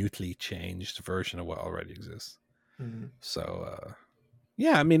minutely changed version of what already exists. So,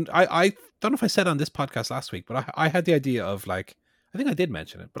 yeah, I mean, I don't know if I said on this podcast last week, but I had the idea of, like, I think I did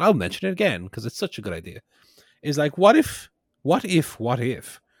mention it, but I'll mention it again because it's such a good idea. Is like, what if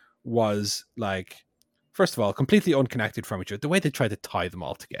was, like, first of all, completely unconnected from each other. The way they tried to tie them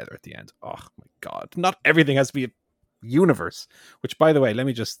all together at the end. Oh my God. Not everything has to be a universe. Which, by the way, let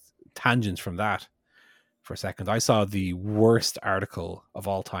me just tangent from that for a second. I saw the worst article of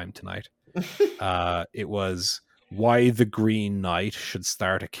all time tonight. It was why the Green Knight should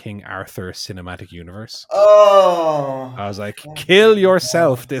start a King Arthur cinematic universe. Oh. I was like, kill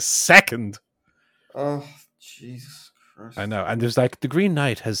yourself this second. Oh, Jesus Christ. I know. And there's like, the Green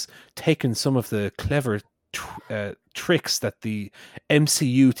Knight has taken some of the clever tricks that the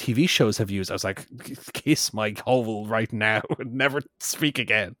MCU TV shows have used. I was like, kiss my hole right now and never speak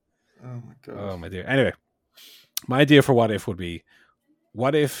again. Oh my God. Oh my dear. Anyway, my idea for What If would be,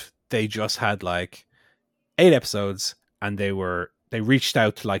 what if they just had like 8 episodes and they reached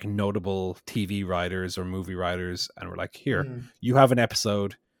out to like notable TV writers or movie writers and were like, here, you have an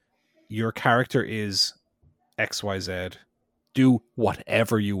episode. Your character is XYZ. Do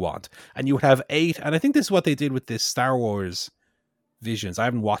whatever you want. And you would have 8. And I think this is what they did with this Star Wars Visions. I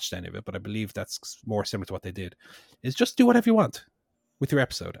haven't watched any of it, but I believe that's more similar to what they did. Is just do whatever you want. with your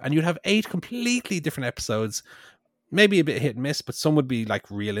episode, and you'd have 8 completely different episodes, maybe a bit hit and miss, but some would be like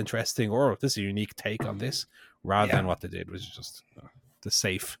real interesting, or this is a unique take on this, rather than what they did was just the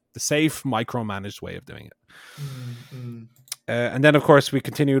safe micromanaged way of doing it. Mm-hmm. And then, of course, we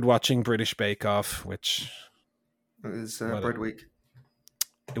continued watching British Bake Off, which it was Bread Week.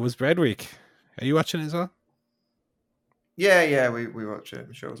 It was Bread Week. Are you watching it as well? Yeah, we watch it.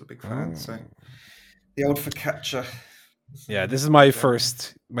 Michelle was a big fan, so the old focaccia. Yeah, this is my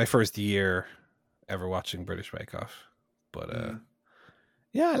first year ever watching British Bake Off, but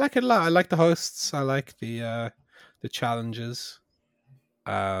yeah, I like it a lot. I like the hosts. I like the challenges.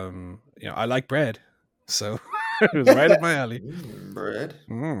 I like bread, so it was right up my alley. Bread,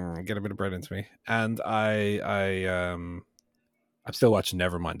 get a bit of bread into me, and I'm still watching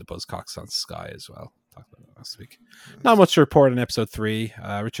Nevermind the Buzzcocks on Sky as well. Talked about that last week. Nice. Not much to report in episode 3.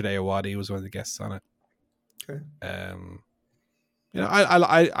 Richard Ayoade was one of the guests on it. Okay.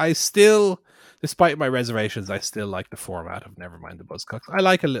 I still, despite my reservations, I still like the format of Nevermind the Buzzcocks. I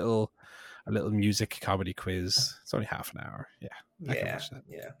like a little music comedy quiz. It's only half an hour. Yeah, I can watch that.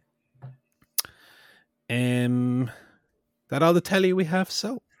 Yeah. That all the telly we have.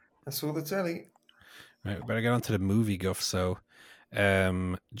 So that's all the telly. Right, we better get on to the movie guff. So,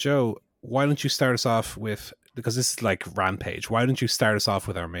 Joe, why don't you start us off with, because this is like Rampage, why don't you start us off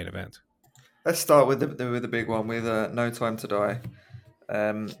with our main event? Let's start with the big one, with No Time to Die,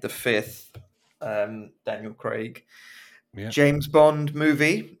 the 5th Daniel Craig James Bond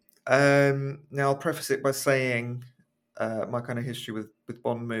movie. Now I'll preface it by saying my kind of history with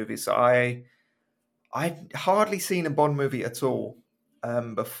Bond movies. So I'd hardly seen a Bond movie at all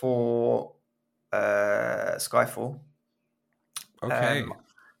before Skyfall. Okay.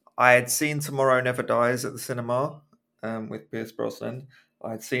 I had seen Tomorrow Never Dies at the cinema with Pierce Brosnan. I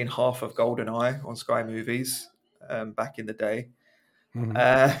had seen half of GoldenEye on Sky Movies back in the day. Mm-hmm.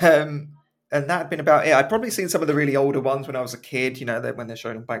 And that had been about it. I'd probably seen some of the really older ones when I was a kid, when they're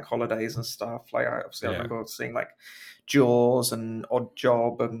showing bank holidays and stuff. Like, I remember seeing like Jaws and Odd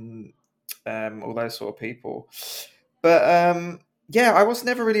Job and all those sort of people. But I was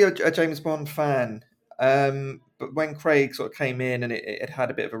never really a James Bond fan. But when Craig sort of came in and it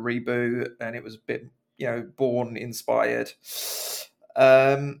had a bit of a reboot and it was a bit, Bourne inspired,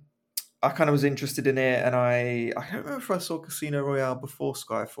 I kind of was interested in it, and I don't remember if I saw Casino Royale before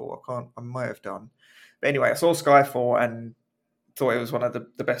Skyfall. I might have done. But anyway, I saw Skyfall and thought it was one of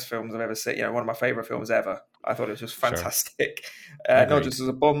the best films I've ever seen. One of my favorite films ever. I thought it was just fantastic. Sure. Not just as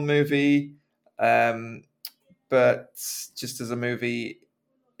a Bond movie, but just as a movie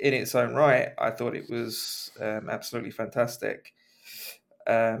in its own right. I thought it was absolutely fantastic.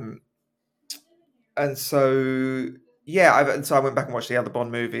 And so... I went back and watched the other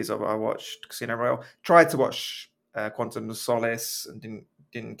Bond movies. I watched Casino Royale. Tried to watch Quantum of Solace and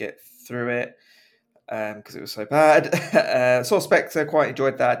didn't get through it because it was so bad. Saw Spectre, quite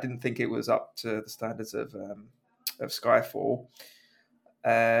enjoyed that. Didn't think it was up to the standards of Skyfall,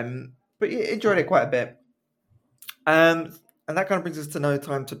 but enjoyed it quite a bit. And that kind of brings us to No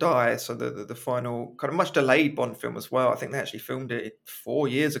Time to Die. So the final kind of much delayed Bond film as well. I think they actually filmed it 4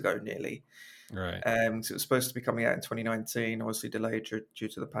 years ago, nearly. Right. So it was supposed to be coming out in 2019, obviously delayed due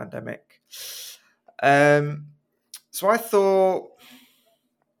to the pandemic. So I thought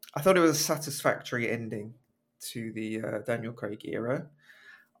it was a satisfactory ending to the Daniel Craig era.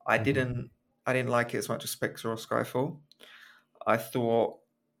 I didn't like it as much as Spectre or Skyfall. I thought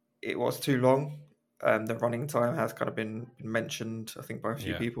it was too long. The running time has kind of been mentioned, I think, by a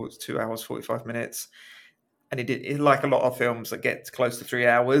few people. It's 2 hours, 45 minutes. And it like a lot of films that get close to 3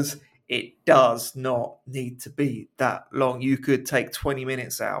 hours, it does not need to be that long. You could take 20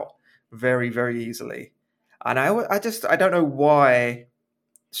 minutes out very, very easily. And I don't know why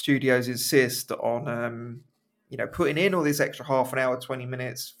studios insist on, putting in all this extra half an hour, 20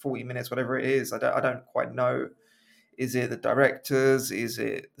 minutes, 40 minutes, whatever it is. I don't quite know. Is it the directors? Is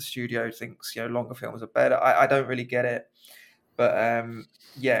it the studio thinks, longer films are better? I don't really get it. But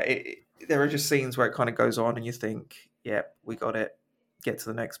there are just scenes where it kind of goes on and you think, yeah, we got it. Get to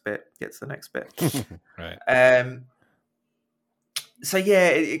the next bit. Right. So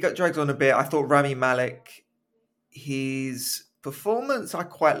it got dragged on a bit. I thought Rami Malek, his performance I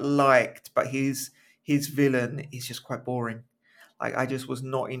quite liked, but his villain is just quite boring. Like, I just was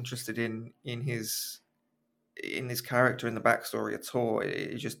not interested in his character in the backstory at all.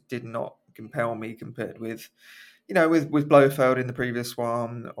 It just did not compel me compared with, with Blofeld in the previous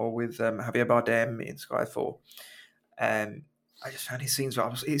one, or with Javier Bardem in Skyfall. I just found his scenes. I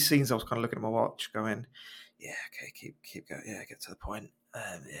was kind of looking at my watch, going, "Yeah, okay, keep going. Yeah, get to the point.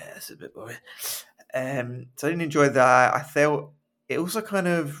 It's a bit boring." So I didn't enjoy that. I felt it also kind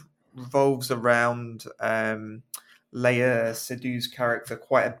of revolves around Leia Sedu's character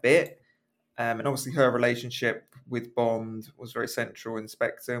quite a bit. And obviously her relationship with Bond was very central in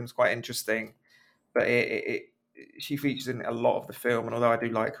Spectre and was quite interesting. But she features in a lot of the film, and although I do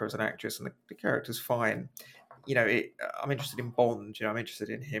like her as an actress and the character's fine, I'm interested in Bond. I'm interested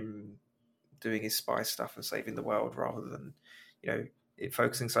in him doing his spy stuff and saving the world rather than, it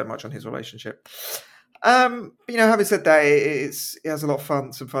focusing so much on his relationship. Having said that, it has a lot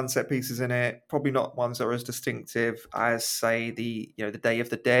of some fun set pieces in it. Probably not ones that are as distinctive as, say, the Day of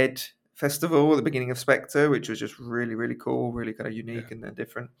the Dead festival at the beginning of Spectre, which was just really, really cool, really kind of unique and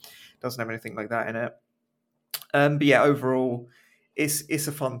different. Doesn't have anything like that in it. But yeah, overall, it's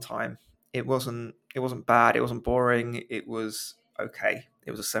a fun time. It wasn't bad. It wasn't boring. It was okay.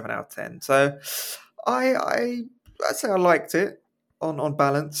 It was a 7 out of 10. So I'd say I liked it on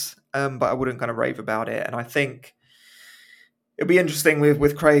balance, but I wouldn't kind of rave about it. And I think it'll be interesting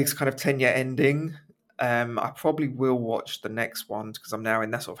with Craig's kind of tenure ending. I probably will watch the next one because I'm now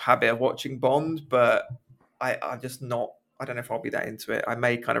in that sort of habit of watching Bond, but I'm just not. I don't know if I'll be that into it. I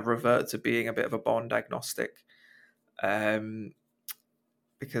may kind of revert to being a bit of a Bond agnostic.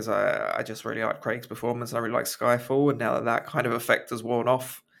 Because I just really like Craig's performance and I really like Skyfall, and now that kind of effect has worn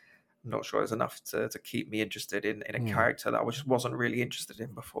off, I'm not sure it's enough to keep me interested in a character that I just wasn't really interested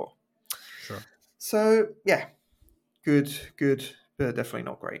in before. Sure. So yeah, good, but definitely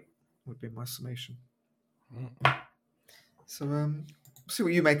not great would be my summation. So see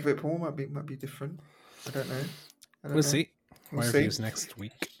what you make of it, Paul. Might be different. I don't know. We'll see. My reviews next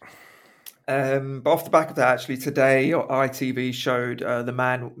week. But off the back of that, actually, today ITV showed the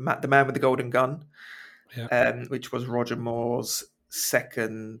man with the golden gun, which was Roger Moore's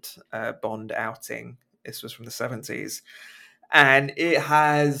second Bond outing. This was from the 70s, and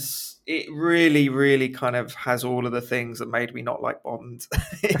it really, really kind of has all of the things that made me not like Bond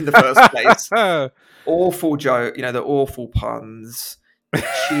in the first place. Awful joke, the awful puns,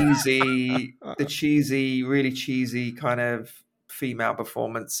 the cheesy, really cheesy kind of female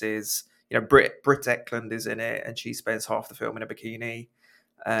performances. Britt Eklund is in it, and she spends half the film in a bikini,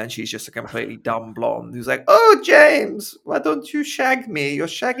 and she's just a completely dumb blonde who's like, "Oh, James, why don't you shag me? You're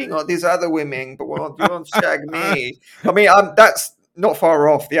shagging all these other women, but why don't you shag me?" I mean, that's not far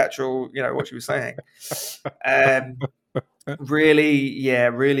off the actual, what she was saying.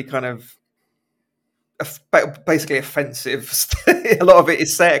 Really kind of basically offensive. A lot of it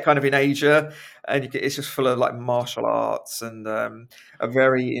is set kind of in Asia, and it's just full of like martial arts and a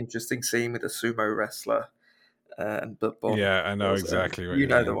very interesting scene with a sumo wrestler. But Bond, yeah, I know exactly what you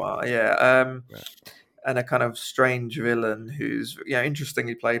know the one, and a kind of strange villain who's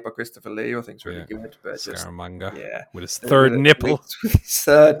interestingly played by Christopher Lee. I think it's really good, but Scaramanga, with his third nipple. With his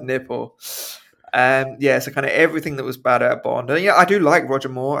third nipple. So kind of everything that was bad at Bond. And I do like Roger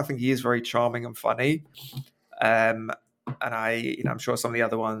Moore. I think he is very charming and funny. And I'm sure some of the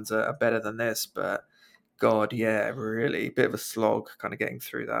other ones are better than this, but God, yeah, really a bit of a slog kind of getting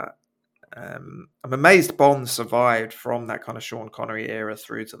through that. I'm amazed Bond survived from that kind of Sean Connery era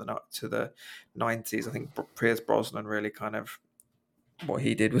through to the 90s. I think Pierce Brosnan really kind of, what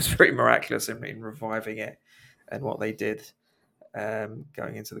he did was very miraculous in reviving it and what they did.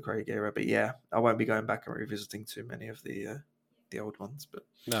 Going into the Craig era, but yeah, I won't be going back and revisiting too many of the old ones. But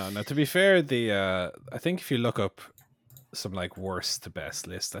no. To be fair, I think if you look up some like worst to best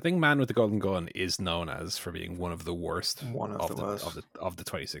list, I think Man with the Golden Gun is known as for being one of the worst of the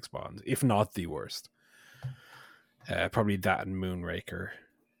 26 Bonds, if not the worst. Probably that and Moonraker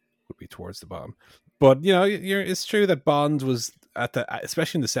would be towards the bottom. But it's true that Bond was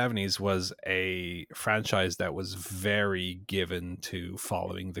especially in the 70s, was a franchise that was very given to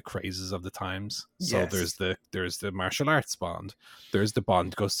following the crazes of the times. So there's the martial arts Bond, there's the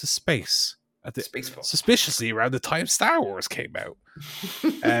Bond goes to space suspiciously around the time Star Wars came out.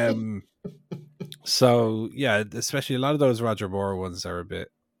 So yeah, especially a lot of those Roger Moore ones are a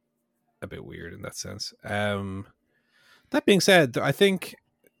bit weird in that sense. That being said, I think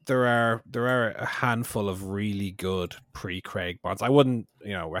there are a handful of really good pre-Craig Bonds. I wouldn't,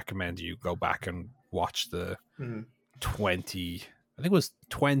 recommend you go back and watch the 20. I think it was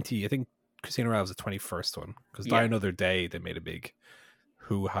 20. I think Casino Royale was the 21st one, because Die Another Day they made a big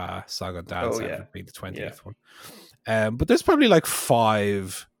hoo-ha song and dance after being the 20th one. But there's probably like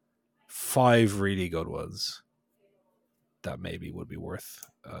five really good ones that maybe would be worth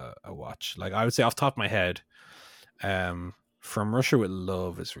a watch. Like I would say off the top of my head, From Russia with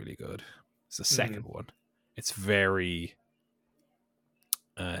Love is really good. It's the second one. It's very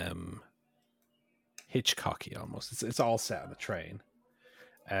Hitchcocky almost. It's all set on a train.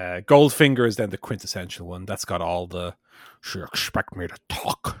 Goldfinger is then the quintessential one. That's got all the She expect me to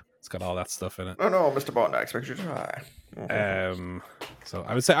talk. It's got all that stuff in it. Oh no, Mr. Bond, I expect you to try. So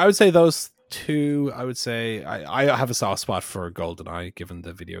I would say those two. I would say I have a soft spot for GoldenEye, given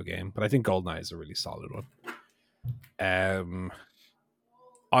the video game, but I think GoldenEye is a really solid one.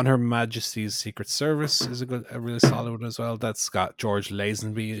 On Her Majesty's Secret Service is a really solid one as well. That's got George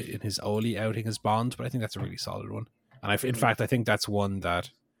Lazenby in his Oli outing as Bond, but I think that's a really solid one. And in fact, I think that's one that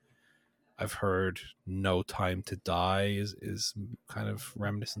I've heard No Time to Die is kind of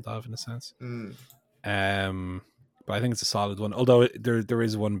reminiscent of, in a sense. But I think it's a solid one. Although there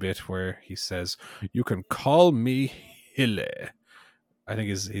is one bit where he says, "You can call me Hille." I think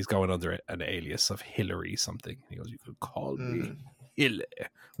he's going under an alias of Hillary something. He goes, "You can call me Hille,"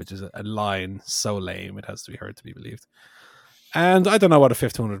 which is a line so lame it has to be heard to be believed. And I don't know what a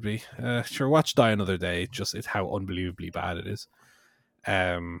fifth one would be. Sure, watch Die Another Day. Just it's how unbelievably bad it is.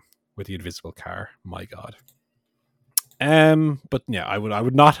 With the invisible car, my god. But yeah, I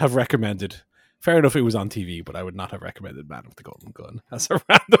would not have recommended. Fair enough, it was on TV, but I would not have recommended Man with the Golden Gun as a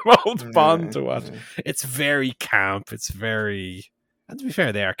random old Bond to watch. It's very camp. It's very, and to be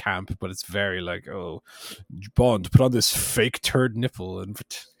fair, they are camp, but it's very like, oh, Bond, put on this fake turd nipple and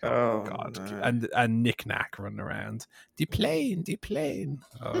god, no. and knick-knack running around. The plane.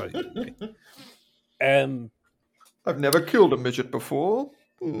 Oh, I've never killed a midget before.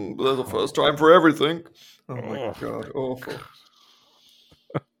 There's a first time for everything. Oh my god, awful.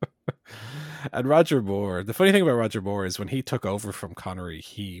 And Roger Moore. The funny thing about Roger Moore is when he took over from Connery,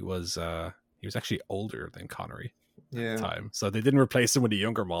 he was actually older than Connery at the time. So they didn't replace him with a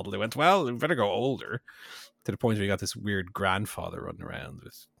younger model. They went, well, we better go older, to the point where you got this weird grandfather running around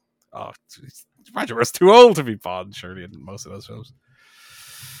with. Oh, Roger Moore's too old to be Bond, surely, in most of those films.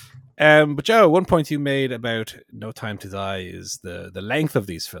 But Joe, one point you made about No Time to Die is the length of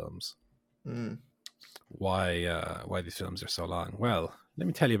these films. Why these films are so long? Well, let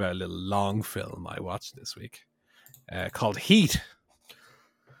me tell you about a little long film I watched this week called Heat,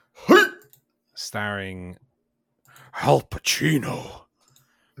 starring Al Pacino.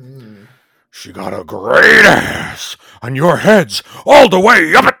 She got a great ass, and your head's all the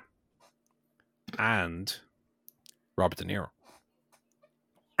way up it. And Robert De Niro.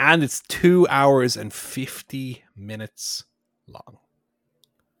 And it's 2 hours and 50 minutes long.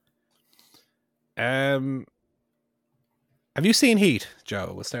 Have you seen Heat,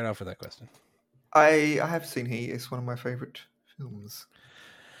 Joe? We'll start off with that question. I have seen Heat. It's one of my favorite films.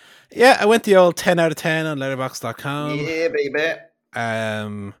 Yeah, I went the old 10 out of 10 on letterboxd.com. Yeah, baby.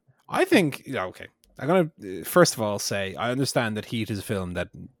 I think, okay. I'm going to, first of all, say I understand that Heat is a film that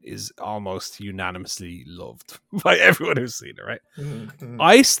is almost unanimously loved by everyone who's seen it, right? Mm-hmm.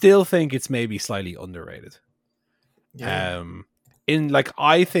 I still think it's maybe slightly underrated. Yeah.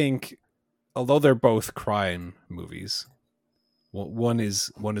 I think, although they're both crime movies, one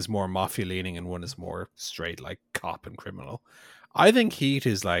is more mafia leaning and one is more straight like cop and criminal. I think Heat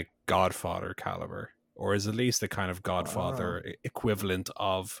is like Godfather caliber, or is at least a kind of Godfather equivalent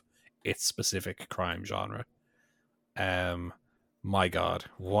of its specific crime genre. My God,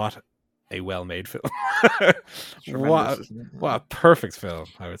 what a well-made film! what a perfect film,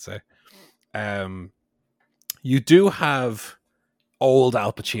 I would say. You do have old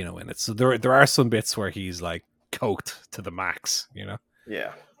Al Pacino in it, so there are some bits where he's like coked to the max, you know.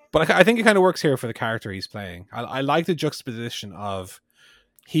 Yeah, but I think it kind of works here for the character he's playing. I like the juxtaposition of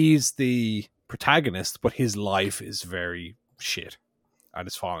he's the protagonist, but his life is very shit and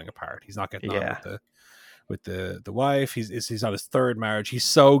it's falling apart. He's not getting on with the wife. He's on his third marriage. He's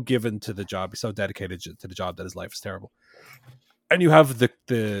so given to the job. He's so dedicated to the job that his life is terrible. And you have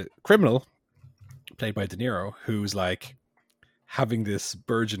the criminal played by De Niro, who's like having this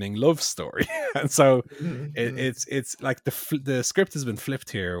burgeoning love story. And so it's like the script has been flipped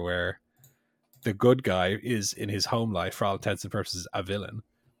here, where the good guy is in his home life, for all intents and purposes, a villain,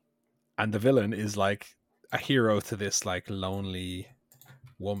 and the villain is like a hero to this like lonely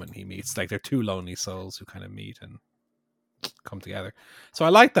woman he meets. Like they're two lonely souls who kind of meet and come together. So I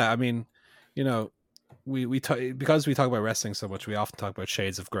like that. I mean, you know, because we talk about wrestling so much, we often talk about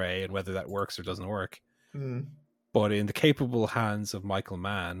shades of grey and whether that works or doesn't work. But in the capable hands of Michael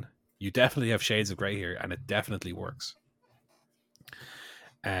Mann, you definitely have shades of grey here, and it definitely works.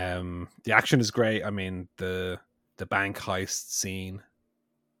 The action is great. I mean, the bank heist scene.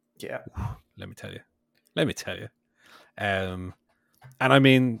 Yeah. Let me tell you. And I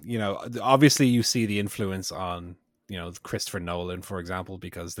mean, you know, obviously you see the influence on Christopher Nolan, for example,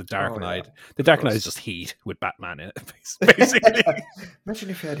 because the Oh Dark yeah, Knight, the of Dark Knight is course. just Heat with Batman in it, basically. Imagine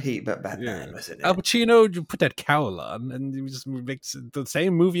if you had Heat, but Yeah, Batman was in Al it. Pacino put that cowl on, and he just makes the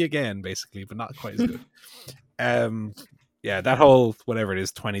same movie again, basically, but not quite as good. Yeah, that whole whatever it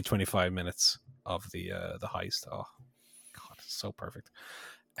is, 20-25 minutes of the heist. Oh God, it's so perfect.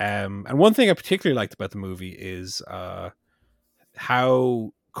 And one thing I particularly liked about the movie is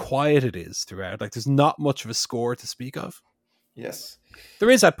how quiet it is throughout. Like, there's not much of a score to speak of. Yes. There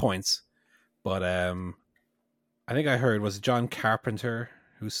is at points, but I think I heard was John Carpenter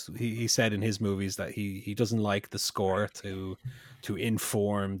he said in his movies that he doesn't like the score to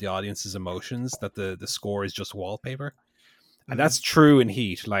inform the audience's emotions, that the score is just wallpaper. And Mm. that's true in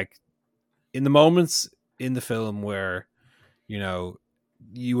Heat. Like, in the moments in the film where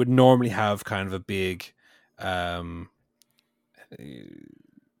you would normally have kind of a big um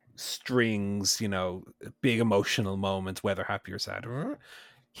strings, big emotional moments, whether happy or sad.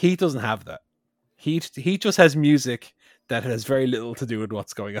 He doesn't have that. He just has music that has very little to do with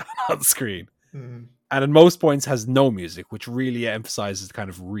what's going on screen. Mm. And at most points has no music, which really emphasizes the kind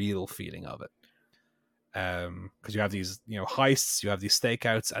of real feeling of it. Because you have these heists, you have these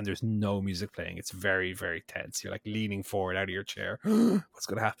stakeouts, and there's no music playing. It's very, very tense. You're like leaning forward out of your chair. What's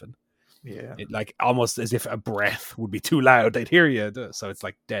going to happen? Yeah. It, like, almost as if a breath would be too loud, they'd hear you. So it's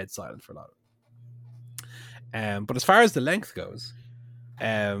like dead silent for a lot of it. But as far as the length goes,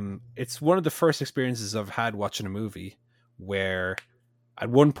 it's one of the first experiences I've had watching a movie where at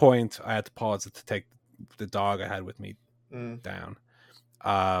one point I had to pause it to take the dog I had with me down.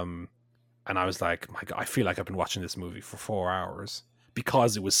 And I was like, my God, I feel like I've been watching this movie for 4 hours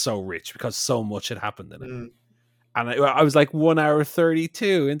because it was so rich, because so much had happened in it. And I was like 1 hour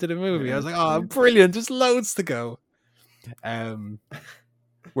 32 into the movie. Yeah. I was like, oh, brilliant. Just loads to go.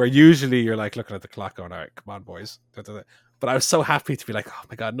 Where usually you're like looking at the clock going, all right, come on, boys. But I was so happy to be like, oh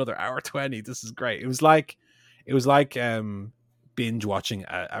my God, another hour 20. This is great. It was like binge watching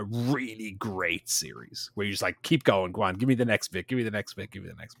a really great series where you just like, keep going, go on, give me the next bit, give me the next bit, give me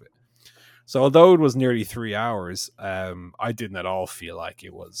the next bit. So although it was nearly 3 hours, I didn't at all feel like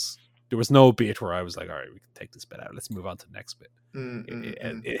it was. There was no bit where I was like, all right, we can take this bit out. Let's move on to the next bit.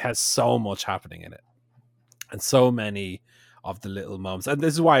 It has so much happening in it, and so many of the little moments. And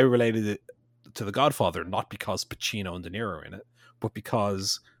this is why I related it to The Godfather, not because Pacino and De Niro are in it, but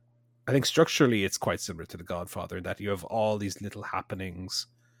because I think structurally it's quite similar to The Godfather, in that you have all these little happenings,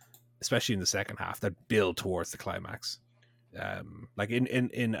 especially in the second half, that build towards the climax. Like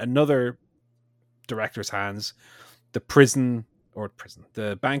in another director's hands, the bank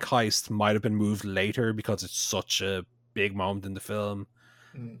heist might have been moved later because it's such a big moment in the film.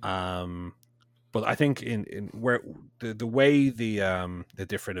 But I think in where the way the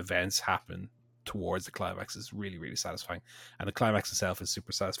different events happen towards the climax is really, really satisfying, and the climax itself is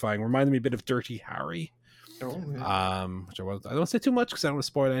super satisfying. Reminded me a bit of Dirty Harry. Which I don't say too much because I don't want to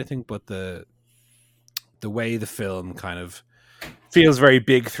spoil anything, but the way the film kind of feels very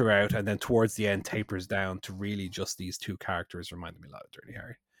big throughout, and then towards the end tapers down to really just these two characters reminded me a lot of Dirty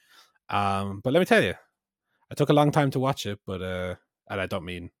Harry. But let me tell you, I took a long time to watch it, but and I don't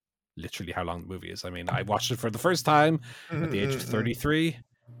mean literally how long the movie is. I mean, I watched it for the first time at the age of 33,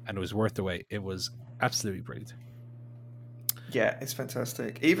 and it was worth the wait. It was absolutely brilliant. Yeah, it's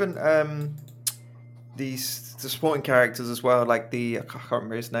fantastic. Even the supporting characters as well, like I can't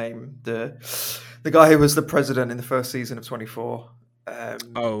remember his name, the guy who was the president in the first season of 24. Dennis.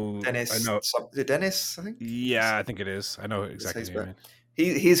 I know. Is it Dennis? I think. Yeah, I think it is. I know exactly what you mean.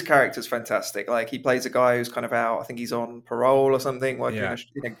 His character's fantastic. Like, he plays a guy who's kind of out. I think he's on parole or something, working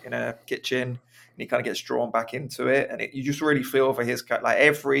in a kitchen, and he kind of gets drawn back into it. And you just really feel for his like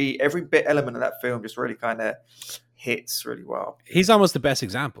every bit element of that film just really kind of hits really well. He's almost the best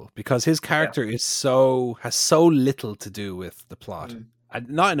example because his character has so little to do with the plot, and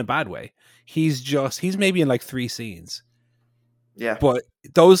not in a bad way. He's maybe in like 3 scenes. Yeah, but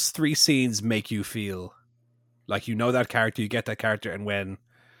those 3 scenes make you feel like that character, you get that character, and when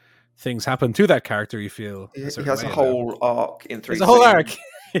things happen to that character, you feel he has a whole arc in 3 scenes. There's a whole arc.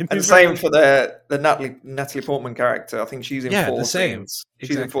 And same for the Natalie Portman character. I think she's in 4 scenes.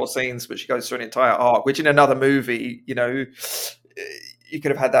 She's in 4 scenes, but she goes through an entire arc, which in another movie, you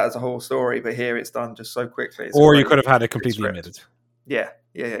could have had that as a whole story, but here it's done just so quickly. Or you could have had it completely omitted. Yeah.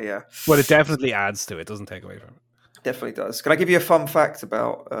 But it definitely adds to it. It doesn't take away from it. Definitely does. Can I give you a fun fact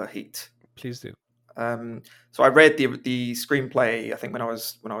about Heat? Please do. So I read the screenplay, I think, when I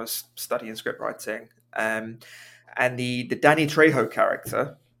was studying script writing, and the Danny Trejo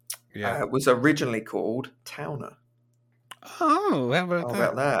character was originally called Towner. Oh, how about How that?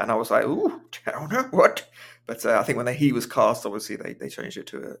 about that? And I was like, ooh, I don't know what. But I think when he was cast, obviously they changed it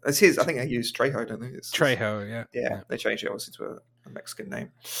to it's his. I think they used Trejo, don't they? Trejo, yeah. Yeah, they changed it obviously to a Mexican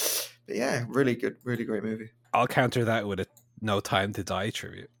name. But yeah, really good, really great movie. I'll counter that with a No Time to Die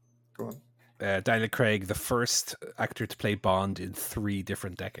tribute. Go on. Daniel Craig, the first actor to play Bond in 3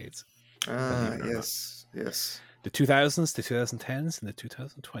 different decades. Yes. The 2000s, the 2010s, and the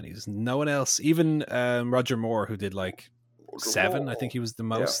 2020s. No one else, even Roger Moore, who did like 7, I think he was the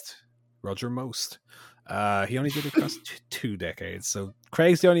most. Yeah. Roger Most. He only did it across 2 decades. So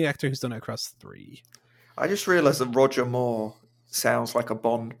Craig's the only actor who's done it across 3. I just realised that Roger Moore sounds like a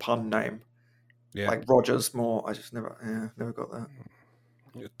Bond pun name. Yeah. Like Rogers Moore. I just never got that.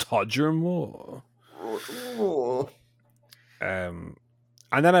 Todger Moore.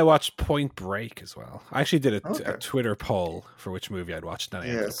 And then I watched Point Break as well. I actually did a Twitter poll for which movie I'd watch. And I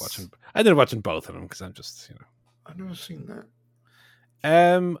ended up watching both of them because I'm just, I've never seen that.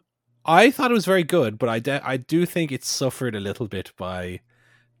 I thought it was very good, but I do think it suffered a little bit by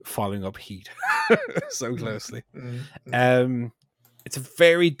following up Heat so closely. It's a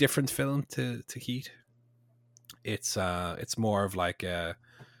very different film to Heat. It's more of like an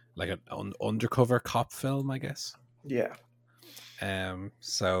undercover cop film, I guess. Yeah.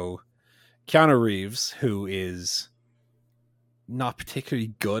 So Keanu Reeves, who is not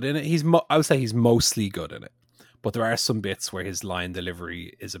particularly good in it, I would say he's mostly good in it, but there are some bits where his line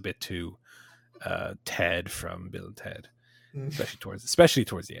delivery is a bit too Ted from Bill and Ted, especially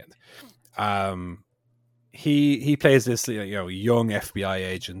towards the end. He plays this young FBI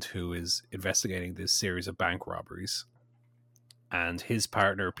agent who is investigating this series of bank robberies, and his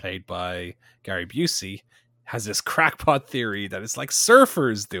partner, played by Gary Busey, has this crackpot theory that it's like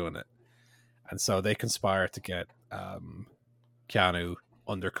surfers doing it, and so they conspire to get Keanu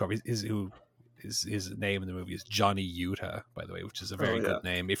undercover. His name in the movie is Johnny Utah, by the way, which is a very good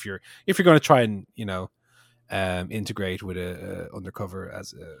name if you're going to try and integrate with a undercover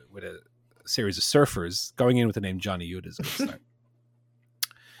with a series of surfers. Going in with the name Johnny Utah is a good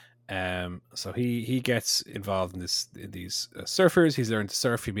start. So he gets involved in these surfers. He's learned to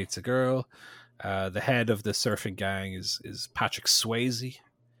surf. He meets a girl. The head of the surfing gang is Patrick Swayze,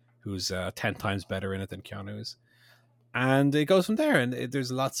 who's 10 times better in it than Keanu is. And it goes from there, and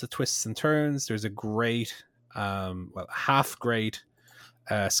there's lots of twists and turns. There's a great, half great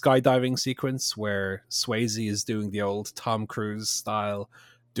skydiving sequence where Swayze is doing the old Tom Cruise style,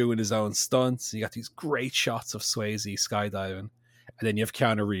 doing his own stunts. You got these great shots of Swayze skydiving, and then you have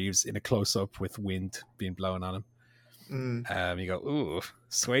Keanu Reeves in a close-up with wind being blown on him. You go, ooh,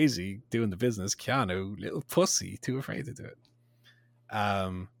 Swayze doing the business. Keanu, little pussy, too afraid to do it.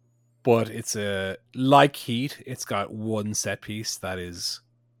 But it's like Heat. It's got one set piece that is,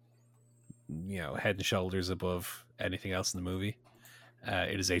 head and shoulders above anything else in the movie.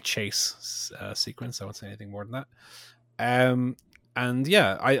 It is a chase sequence. I won't say anything more than that. And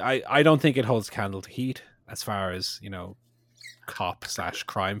yeah, I don't think it holds candle to Heat as far as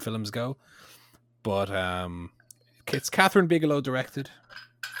cop/crime films go. But it's Catherine Bigelow directed.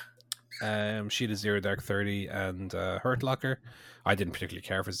 She did Zero Dark 30 and Hurt Locker. I didn't particularly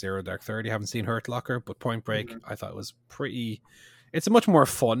care for Zero Dark 30. I haven't seen Hurt Locker, but Point Break I thought was pretty. It's a much more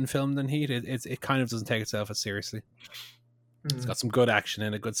fun film than Heat. It kind of doesn't take itself as seriously. It's got some good action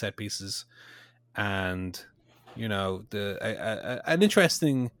in it, good set pieces, and an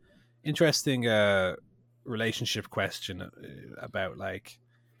interesting relationship question about when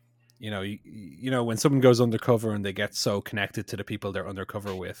someone goes undercover and they get so connected to the people they're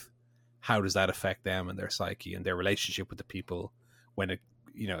undercover with, how does that affect them and their psyche and their relationship with the people when it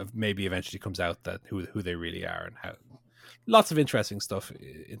maybe eventually comes out that who they really are, and how lots of interesting stuff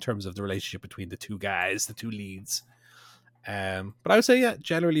in terms of the relationship between the two guys, the two leads. But I would say,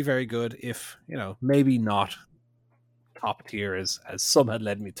 generally very good, if maybe not top tier as some had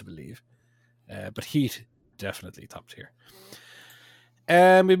led me to believe, but Heat definitely top tier.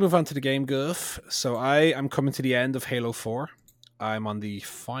 We move on to the game goof. So I am coming to the end of Halo 4. I'm on the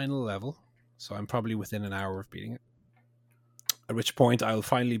final level, so I'm probably within an hour of beating it. At which point I'll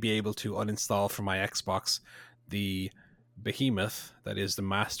finally be able to uninstall from my Xbox the behemoth that is the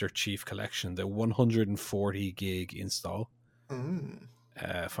Master Chief Collection, the 140 gig install.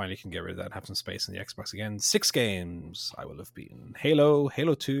 Finally can get rid of that and have some space in the Xbox again. 6 games I will have beaten: Halo,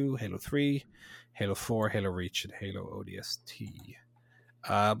 Halo 2, Halo 3, Halo 4, Halo Reach, and Halo ODST.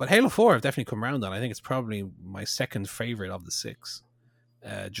 But Halo 4 I've definitely come around on. I think it's probably my second favorite of the 6,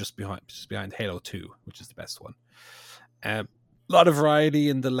 just behind Halo 2, which is the best one. A lot of variety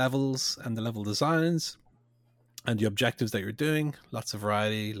in the levels and the level designs and the objectives that you're doing. Lots of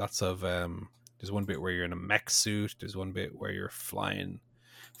variety, lots of There's one bit where you're in a mech suit. There's one bit where you're flying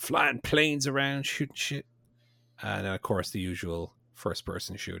planes around, shooting shit. And then, of course, the usual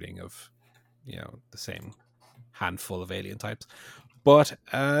first-person shooting of, the same handful of alien types. But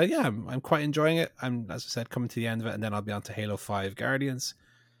yeah, I'm quite enjoying it. I'm, as I said, coming to the end of it, and then I'll be on to Halo 5 Guardians,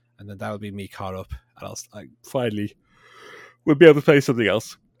 and then that'll be me caught up, and I'll finally will be able to play something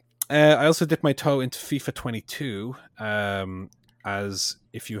else. I also dipped my toe into FIFA 22, as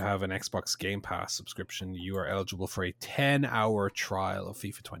if you have an Xbox Game Pass subscription, you are eligible for a 10-hour trial of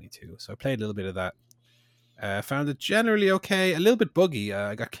FIFA 22. So I played a little bit of that. Found it generally okay, a little bit buggy.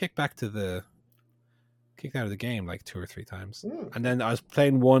 I got kicked out of the game like 2 or 3 times. And then I was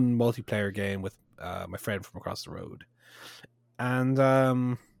playing one multiplayer game with my friend from across the road, and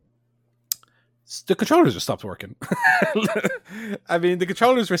the controllers just stopped working. I mean, the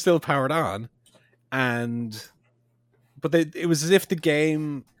controllers were still powered on, but it was as if the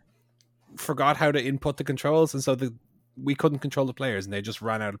game forgot how to input the controls, and so we couldn't control the players, and they just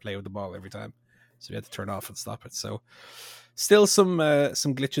ran out of play with the ball every time. So we had to turn off and stop it. So still some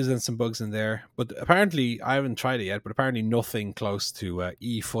glitches and some bugs in there, but apparently I haven't tried it yet. But apparently nothing close to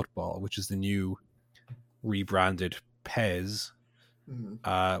eFootball, which is the new rebranded PES,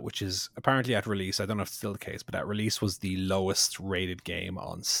 which is apparently at release. I don't know if it's still the case, but at release was the lowest rated game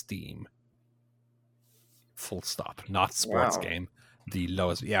on Steam. Full stop. Not sports game. The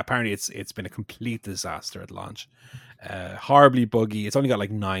lowest. Yeah, apparently it's been a complete disaster at launch. Horribly buggy. It's only got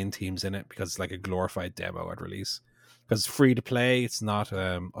like 9 teams in it because it's like a glorified demo at release. Because it's free to play. It's not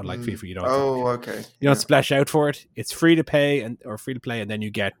unlike FIFA. You don't. You don't splash out for it. It's free to pay or free to play, and then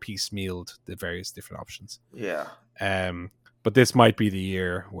you get piecemealed the various different options. Yeah. But this might be the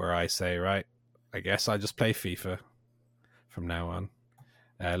year where I say, right, I guess I'll just play FIFA from now on.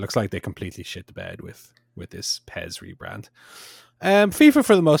 Looks like they completely shit the bed with this PES rebrand. FIFA,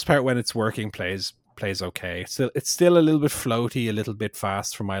 for the most part, when it's working, plays okay. It's still a little bit floaty, a little bit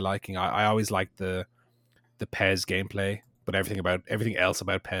fast for my liking. I always liked the PES gameplay, but everything else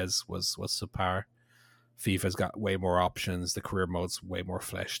about PES was subpar. FIFA's got way more options. The career mode's way more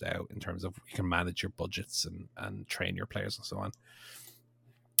fleshed out in terms of you can manage your budgets and train your players and so on.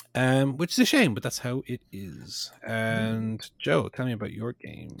 Which is a shame, but that's how it is. And Joe, tell me about your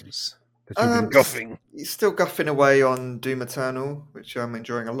games that you've been guffing. Still guffing away on Doom Eternal, which I'm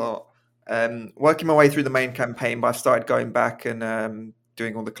enjoying a lot. Working my way through the main campaign, but I've started going back and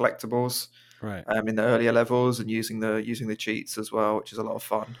doing all the collectibles, right? In the earlier levels, and using the cheats as well, which is a lot of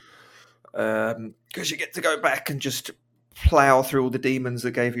fun. Because you get to go back and just plow through all the demons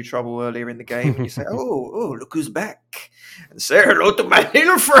that gave you trouble earlier in the game, and you say, "Oh, look who's back!" and say hello to my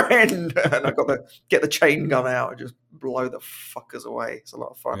little friend. And I've got to get the chain gun out and just blow the fuckers away. It's a lot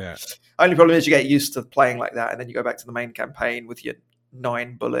of fun. Yeah. Only problem is you get used to playing like that, and then you go back to the main campaign with your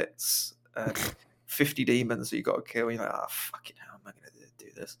 9 bullets and 50 demons that you got to kill. You're like, fucking hell, am I going to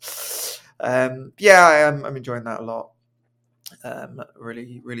do this? I'm enjoying that a lot.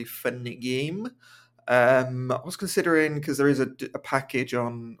 Really, really fun game. I was considering, because there is a package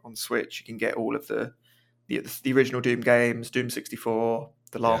on Switch, you can get all of the original Doom games, Doom 64,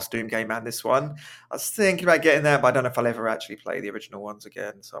 the last Doom game, and this one. I was thinking about getting that, but I don't know if I'll ever actually play the original ones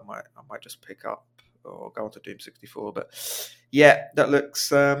again. So I might just pick up or go on to Doom 64. But yeah, that looks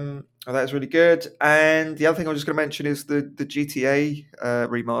that is really good. And the other thing I was just going to mention is the GTA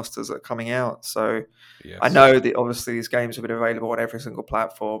remasters that are coming out. So yes. I know that obviously these games have been available on every single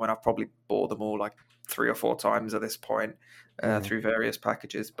platform, and I've probably bought them all like 3 or 4 times at this point through various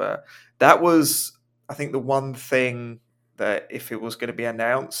packages. But that was, I think, the one thing that if it was going to be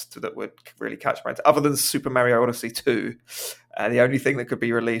announced that would really catch my attention, other than Super Mario Odyssey 2, the only thing that could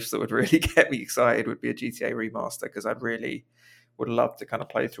be released that would really get me excited would be a GTA remaster, because I really would love to kind of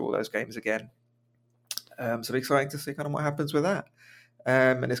play through all those games again. So it'll be exciting to see kind of what happens with that.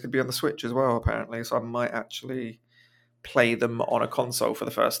 And it's going to be on the Switch as well, apparently, so I might actually play them on a console for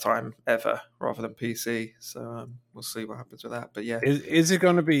the first time ever rather than PC. So we'll see what happens with that. But yeah. Is it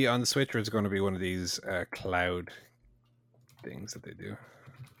going to be on the Switch, or is it going to be one of these cloud things that they do?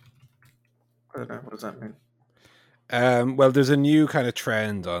 I don't know. What does that mean? Well, there's a new kind of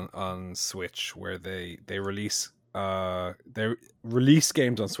trend on Switch where they release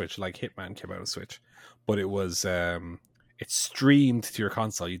games on Switch, like Hitman came out on Switch, but it was it's streamed to your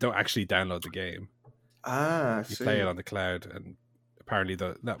console. You don't actually download the game. You play it on the cloud, and apparently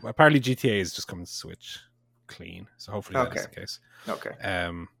GTA is just coming to Switch clean. So hopefully that is the case. Okay.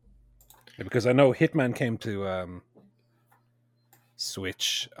 Because I know Hitman came to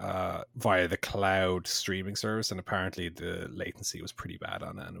Switch via the cloud streaming service, and apparently the latency was pretty bad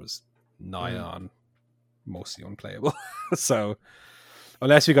on it, and it was nigh on mostly unplayable. So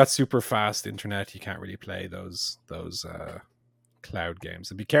Unless you got super fast internet, you can't really play those cloud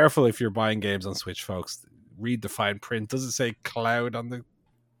games. And be careful if you're buying games on Switch, folks. Read the fine print. Does it say cloud on the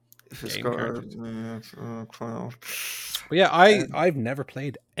If it's game got cartridge? a cloud. But yeah, I've never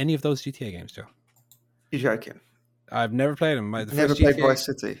played any of those GTA games, Joe. You're joking. I've never played them. Never played Vice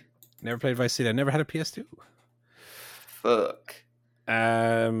City. Never played Vice City. I never had a PS2. Fuck.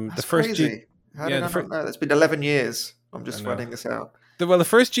 The That's first crazy. How did I not know? It's been 11 years. I'm just finding this out. The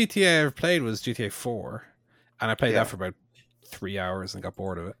first GTA I ever played was GTA 4, and I played that for about 3 hours and got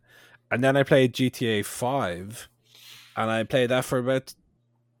bored of it. And then I played GTA 5, and I played that for about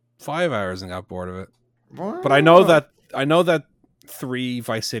 5 hours and got bored of it. What? But I know that 3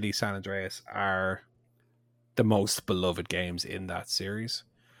 Vice City, San Andreas are the most beloved games in that series.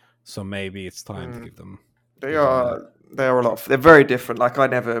 So maybe it's time to give them. They are a lot. They're very different. Like I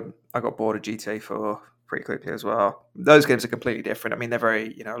got bored of GTA 4 pretty quickly as well. Those games are completely different. I mean, they're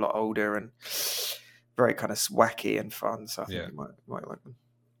very, a lot older and very kind of wacky and fun. So I think you might like them.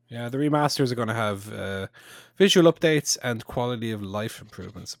 Yeah, the remasters are going to have visual updates and quality of life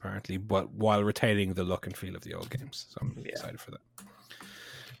improvements, apparently, but while retaining the look and feel of the old games. So I'm excited for that.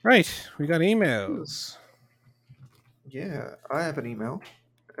 Right, we got emails. Yeah, I have an email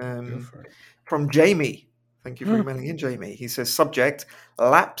from Jamie. Thank you for emailing in, Jamie. He says, subject,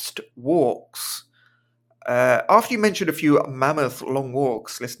 lapsed walks. After you mentioned a few mammoth long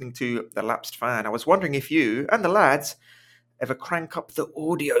walks listening to The Lapsed Fan, I was wondering if you and the lads ever crank up the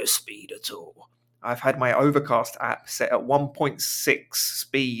audio speed at all. I've had my Overcast app set at 1.6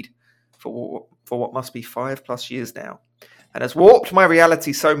 speed for what must be 5+ years now, and has warped my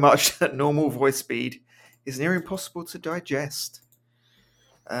reality so much that normal voice speed is near impossible to digest.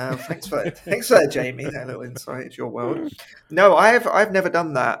 Thanks for that, Jamie. That little insight into your world. No, I've never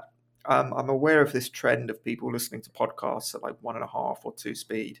done that. I'm aware of this trend of people listening to podcasts at like 1.5 or 2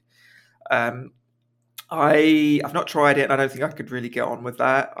 speed. I've not tried it, and I don't think I could really get on with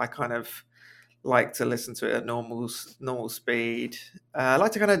that. I kind of like to listen to it at normal speed. I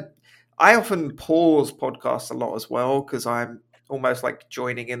like to I often pause podcasts a lot as well because I'm almost like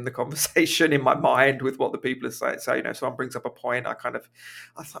joining in the conversation in my mind with what the people are saying. So, someone brings up a point, I thought,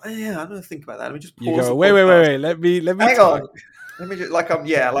 I'm going to think about that. Let me just pause. You go, wait. Let me hang on. Let me just like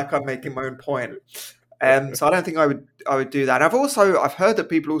I'm making my own point. So I don't think I would do that. And I've heard that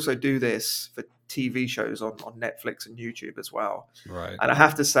people also do this for TV shows on Netflix and YouTube as well. Right. And I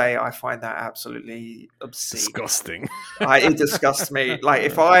have to say, I find that absolutely obscene. Disgusting. It disgusts me. Like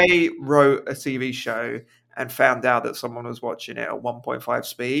if I wrote a TV show and found out that someone was watching it at 1.5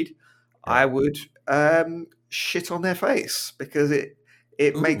 speed, I would shit on their face because it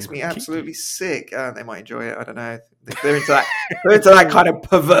makes me absolutely sick. They might enjoy it. I don't know. If they're into that kind of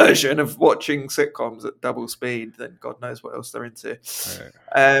perversion of watching sitcoms at double speed, then God knows what else they're into.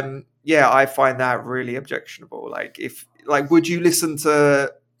 Right. I find that really objectionable. Would you listen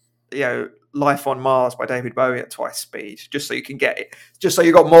to, Life on Mars by David Bowie at twice speed just so you can get it, just so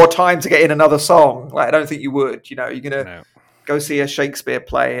you got more time to get in another song? Like, I don't think you would. You're gonna go see a Shakespeare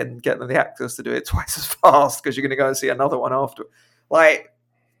play and get the actors to do it twice as fast because you're gonna go and see another one after.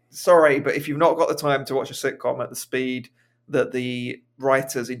 Sorry, but if you've not got the time to watch a sitcom at the speed that the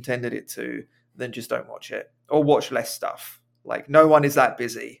writers intended it to, then just don't watch it or watch less stuff. Like, no one is that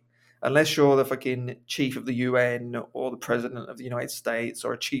busy unless you're the fucking chief of the UN or the president of the United States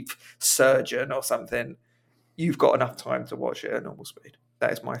or a chief surgeon or something. You've got enough time to watch it at normal speed.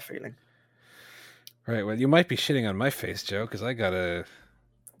 That is my feeling. Right. Well, you might be shitting on my face, Joe, because I got a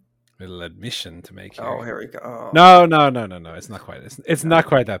little admission to make here. Oh, here we go. Oh. No. It's not quite. It's not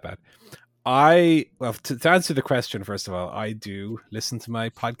quite that bad. To answer the question, first of all, I do listen to my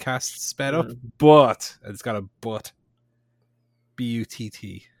podcasts sped up, but it's got a but.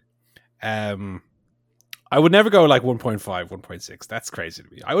 B-U-T-T. I would never go like 1.5, 1.6. That's crazy to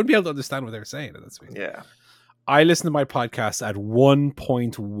me. I wouldn't be able to understand what they're saying. That's me. Yeah. I listen to my podcast at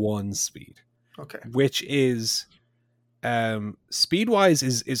 1.1 speed. Okay. Which is speed-wise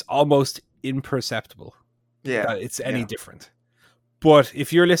is almost imperceptible. Yeah. That it's any different. But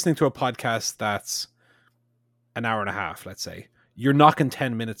if you're listening to a podcast that's an hour and a half, let's say, you're knocking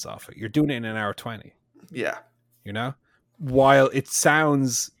 10 minutes off it. You're doing it in an hour 20. Yeah. While it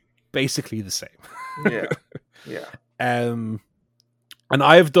sounds basically the same. Yeah. And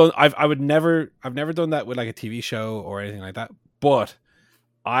I've never done that with like a TV show or anything like that. But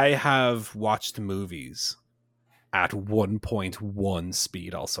I have watched movies at 1.1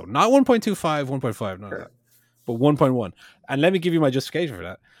 speed also. Not 1.25, 1.5, none of that. But 1.1. And let me give you my justification for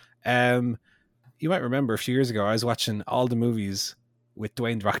that. You might remember a few years ago, I was watching all the movies with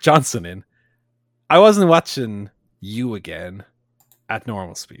Dwayne The Rock Johnson in. I wasn't watching You Again at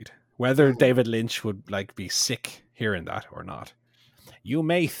normal speed. Whether David Lynch would like be sick hearing that or not. You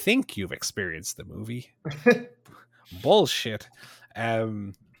may think you've experienced the movie. Bullshit.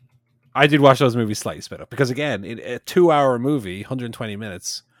 I did watch those movies slightly sped up because, again, in a 2-hour movie, 120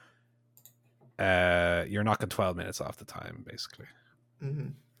 minutes, you're knocking 12 minutes off the time, basically. Mm-hmm.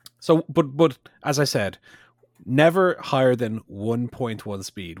 So, but as I said, never higher than 1.1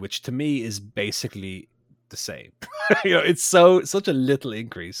 speed, which to me is basically the same. It's such a little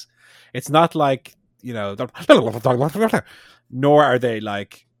increase. It's not like, nor are they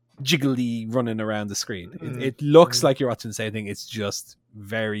like jiggly running around the screen. It looks like you're watching the same thing. It's just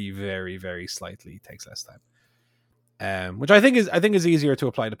very, very, very slightly takes less time. Which I think is easier to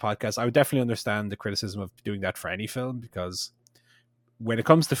apply to podcasts. I would definitely understand the criticism of doing that for any film, because when it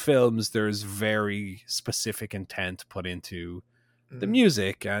comes to films, there's very specific intent put into the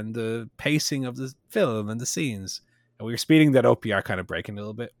music and the pacing of the film and the scenes. And we were speeding that up, we are kind of breaking a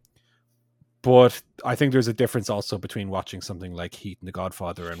little bit. But I think there's a difference also between watching something like Heat and The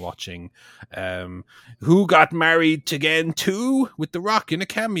Godfather and watching Who Got Married Again 2 with The Rock in a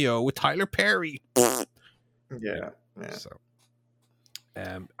cameo with Tyler Perry. Yeah. So,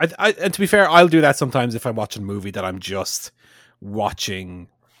 and to be fair, I'll do that sometimes if I'm watching a movie that I'm just watching,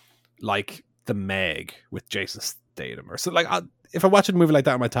 like The Meg with Jason Statham, or so. Like, if I'm watching a movie like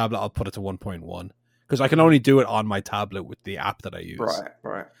that on my tablet, I'll put it to 1.1 because I can only do it on my tablet with the app that I use.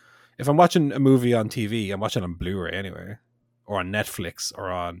 Right. If I'm watching a movie on TV, I'm watching it on Blu-ray anyway, or on Netflix,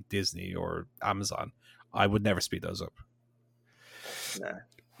 or on Disney, or Amazon. I would never speed those up. No.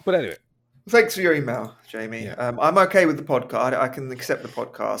 But anyway. Thanks for your email, Jamie. Yeah. I'm okay with the podcast. I can accept the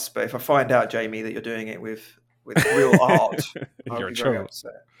podcast, but if I find out, Jamie, that you're doing it with real art, I'll be very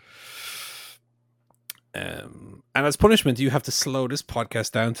upset. And as punishment, you have to slow this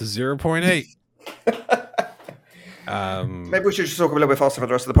podcast down to 0.8. Maybe we should just talk a little bit faster for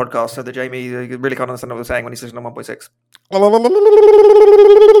the rest of the podcast so that Jamie really can't understand what we're saying when he's listening on 1.6.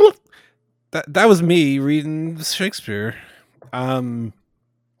 That was me reading Shakespeare.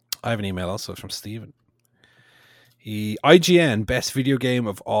 I have an email also from Stephen. IGN best video game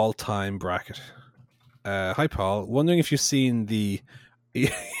of all time bracket. Hi Paul, wondering if you've seen the.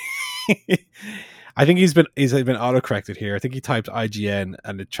 I think he's been autocorrected here. I think he typed IGN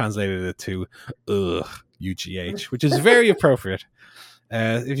and it translated it to UGH, which is very appropriate.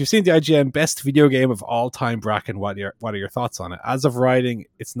 If you've seen the IGN best video game of all time bracket, what are your thoughts on it? As of writing,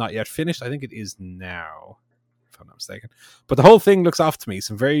 it's not yet finished. I think it is now, if I'm not mistaken. But the whole thing looks off to me.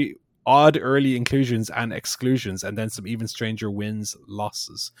 Some very odd early inclusions and exclusions, and then some even stranger wins,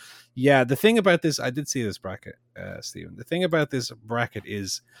 losses. Yeah, the thing about this, I did see this bracket, Stephen. The thing about this bracket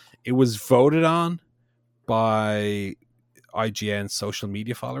is it was voted on by IGN social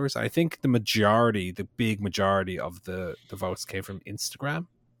media followers. I think the big majority of the votes came from Instagram,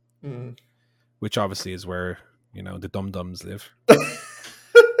 which obviously is where, the dum-dums live.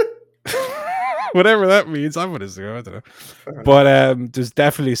 Whatever that means, I'm on Instagram, I don't know. But there's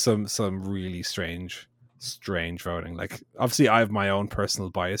definitely some really strange voting. Like, obviously I have my own personal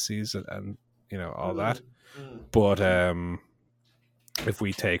biases and all that. But if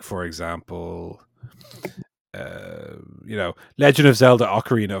we take, for example, Legend of Zelda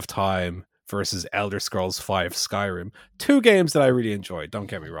Ocarina of Time versus Elder Scrolls V Skyrim, two games that I really enjoyed, don't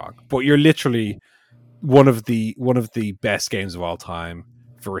get me wrong, but you're literally one of the best games of all time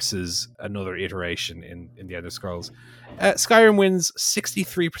versus another iteration in the Elder Scrolls. Skyrim wins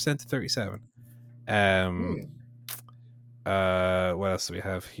 63% to 37. What else do we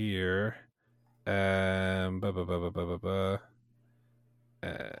have here?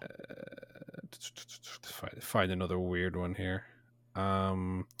 Find another weird one here.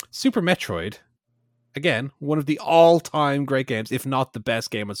 Super Metroid, again, one of the all-time great games, if not the best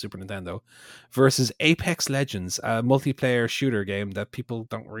game on Super Nintendo, versus Apex Legends, a multiplayer shooter game that people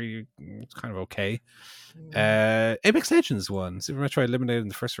don't really. It's kind of okay. Apex Legends won. Super Metroid eliminated in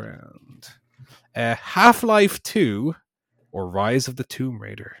the first round. Half-Life 2 or Rise of the Tomb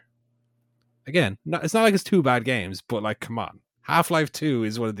Raider. Again, it's not like it's two bad games, but like, come on. Half-Life 2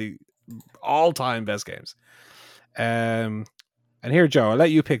 is one of the all-time best games. And here, Joe, I'll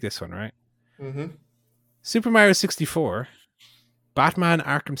let you pick this one, right? Mm-hmm. Super Mario 64, Batman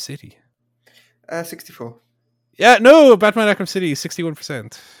Arkham City. 64. Yeah, no, Batman Arkham City,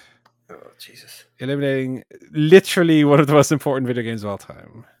 61%. Oh, Jesus. Eliminating literally one of the most important video games of all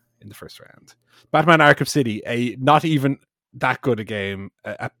time in the first round. Batman Arkham City, a not even that good a game,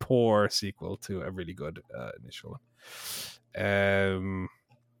 a poor sequel to a really good initial one.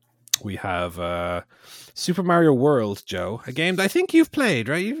 We have Super Mario World, Joe, a game that I think you've played,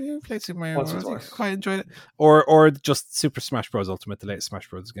 right? You've played Super Mario Once or World. You twice. quite enjoyed it, or just Super Smash Bros. Ultimate, the latest Smash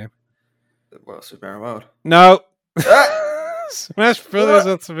Bros. Game. Well, Super Mario World. No, Ah! Smash Brothers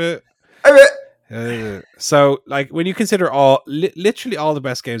Ultimate. So, like, when you consider literally all the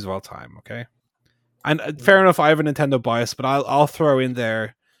best games of all time, okay, and fair enough, I have a Nintendo bias, but I'll throw in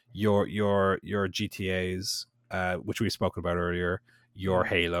there your GTA's, which we spoke about earlier, your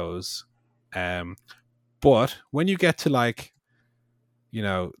Halos, but when you get to, like, you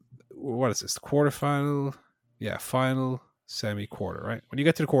know, what is this? The quarterfinal, final, semi-quarter, right? When you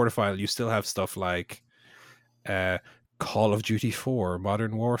get to the quarterfinal, you still have stuff like Call of Duty 4,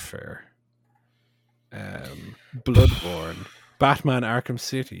 Modern Warfare, Bloodborne, Batman Arkham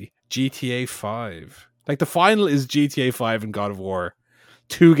City, GTA 5. Like, the final is GTA 5 and God of War,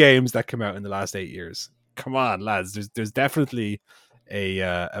 2 games that come out in the last 8 years. Come on, lads. There's definitely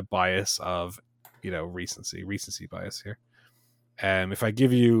a bias of, recency bias here. If I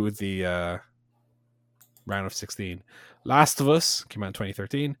give you the round of 16, Last of Us came out in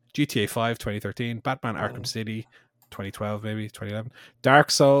 2013, GTA 5 2013, Batman Arkham City 2012, maybe 2011, Dark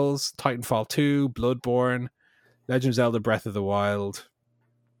Souls, Titanfall 2, Bloodborne, Legend of Zelda Breath of the Wild,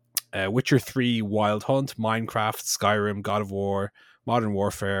 Witcher 3 Wild Hunt, Minecraft, Skyrim, God of War, Modern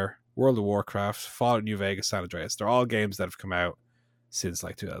Warfare, World of Warcraft, Fallout New Vegas, San Andreas. They're all games that have come out since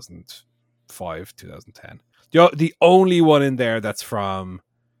like 2005, 2010. The only one in there that's from,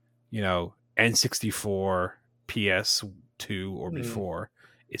 N64, PS2 or before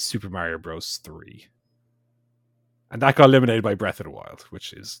is Super Mario Bros. 3. And that got eliminated by Breath of the Wild,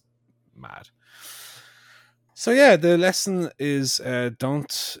 which is mad. So yeah, the lesson is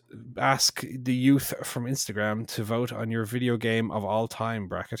don't ask the youth from Instagram to vote on your video game of all time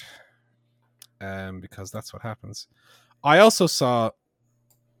bracket, because that's what happens. I also saw,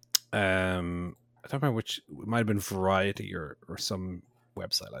 I don't remember which, it might have been Variety or some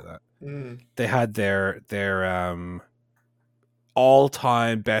website like that. They had their all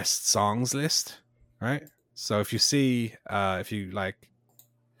time best songs list, right? So if you see, if you like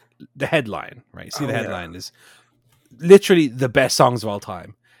the headline, right? You see the headline is literally the best songs of all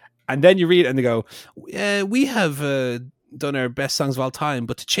time, and then you read it and they go, we have done our best songs of all time,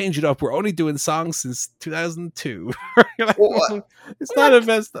 but to change it up, we're only doing songs since 2002. Like, it's not a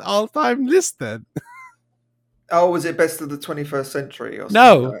best all time list then. Oh, was it best of the 21st century or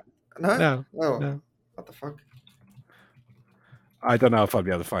something? No. What the fuck? I don't know if I'll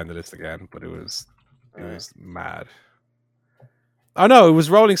be able to find the list again, but it was mad. Oh no, it was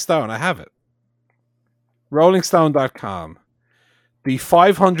Rolling Stone. I have it. RollingStone.com. The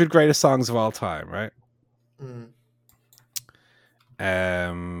 500 greatest songs of all time, right?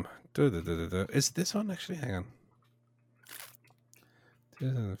 Is this one actually? Hang on.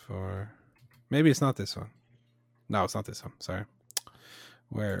 2004. Maybe it's not this one. No, it's not this one. Sorry.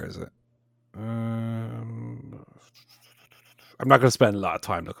 Where is it? I'm not going to spend a lot of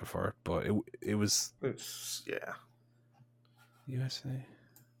time looking for it, but it was. USA.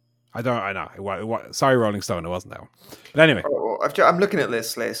 I know. Sorry, Rolling Stone. It wasn't that one. But anyway. I'm looking at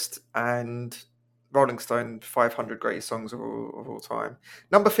this list, and Rolling Stone 500 greatest songs of all time.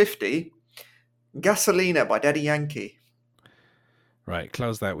 Number 50, Gasolina by Daddy Yankee. Right,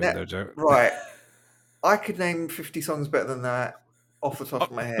 close that window, Joe. Right. I could name 50 songs better than that off the top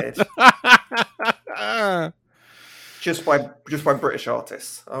of my head. just by British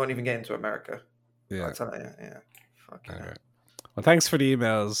artists. I won't even get into America. Yeah. I'll tell you, yeah. Fucking right. Well, thanks for the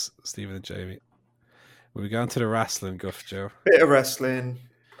emails, Stephen and Jamie. We'll be going to the wrestling, Guff, Joe. Bit of wrestling.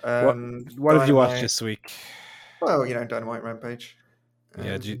 What have you watched this week? Well, Dynamite Rampage.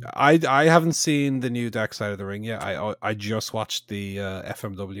 Yeah, I haven't seen the new Dark Side of the Ring yet. I just watched the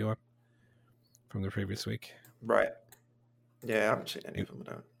FMW one from the previous week. Right. Yeah, I haven't seen any of them.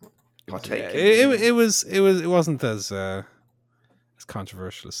 I don't partake. It wasn't as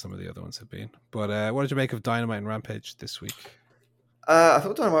controversial as some of the other ones have been. But what did you make of Dynamite and Rampage this week? I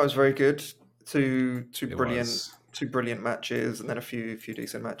thought Dynamite was very good. Two brilliant matches, and then a few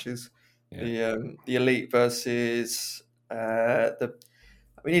decent matches. Yeah. The Elite versus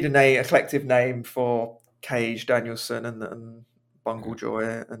we need a collective name for Cage, Danielson, and Bungle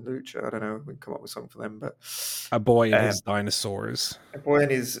Joy and Lucha. I don't know. We can come up with something for them, but a boy and his dinosaurs. A boy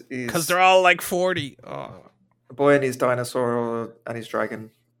and his because they're all like 40. Oh. A boy and his dinosaur and his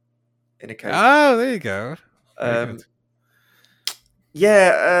dragon in a cage. Oh, there you go. That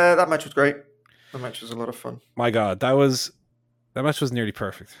match was great. The match was a lot of fun. My God, that match was nearly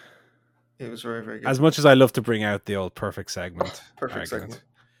perfect. It was very, very good. As much as I love to bring out the old perfect segment. Perfect segment.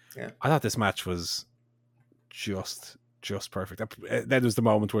 Yeah. I thought this match was just just perfect. Then was the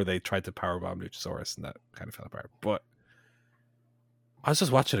moment where they tried to powerbomb Luchasaurus, and that kind of fell apart. But I was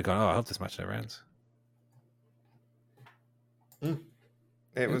just watching it going, oh, I hope this match never ends.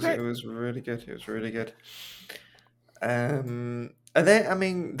 It was really good. It was really good. And then, I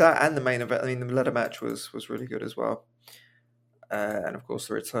mean, that and the main event, I mean, the ladder match was really good as well. And of course,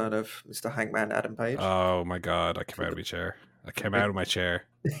 the return of Mr. Hangman Adam Page. Oh my God, I came out of my chair.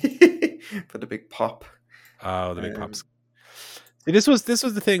 For the big pop. Oh, the big pops. See, this was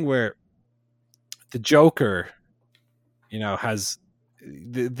the thing where the Joker, has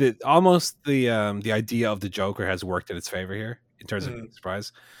the idea of the Joker has worked in its favor here in terms of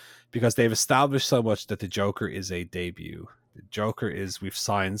surprise, because they've established so much that the Joker is a debut. The Joker is, we've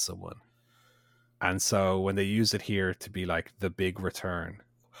signed someone. And so when they use it here to be like the big return,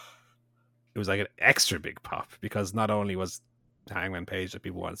 it was like an extra big pop, because not only was Hangman Page that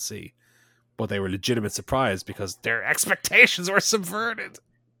people want to see, but they were legitimate surprised because their expectations were subverted.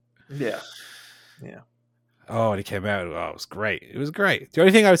 Yeah. Oh, and he came out. Oh, it was great. It was great. The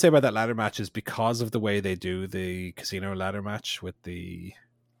only thing I would say about that ladder match is because of the way they do the casino ladder match with the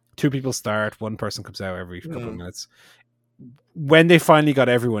two people start, one person comes out every couple of minutes. When they finally got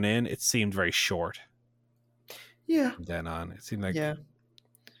everyone in, it seemed very short. Yeah. From then on, it seemed like... Yeah.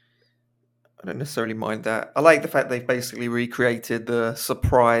 I don't necessarily mind that. I like the fact they've basically recreated the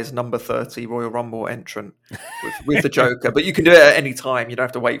surprise number 30 Royal Rumble entrant with the Joker, but you can do it at any time. You don't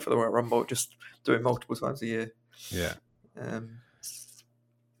have to wait for the Royal Rumble. Just do it multiple times a year. Yeah.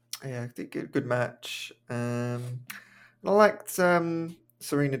 Yeah, good match. I liked Serena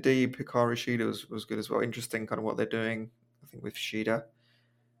Deeb, Hikaru Shida was good as well. Interesting kind of what they're doing, I think, with Shida.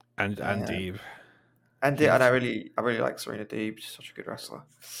 And Deeb. And I really like Serena Deeb. She's such a good wrestler.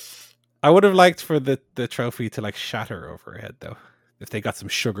 I would have liked for the trophy to like shatter over her head, though, if they got some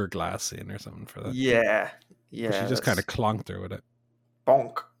sugar glass in or something for that. Yeah. But she just kind of clonked her with it.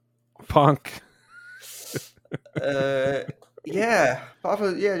 Bonk. Yeah,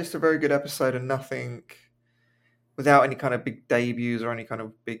 but just a very good episode, and nothing without any kind of big debuts or any kind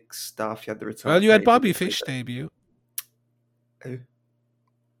of big stuff. You had the return. Well, you had Bobby Fish debut. Who?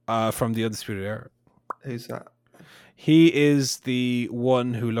 From the Undisputed Era. Who's that? He is the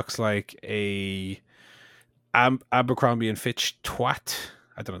one who looks like a Abercrombie and Fitch twat.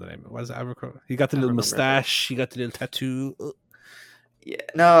 I don't know the name. What is it, Abercrombie? He got the little mustache. He got the little tattoo. Yeah,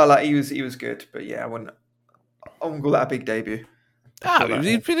 no, like he was good, but yeah, I wouldn't call that a big debut.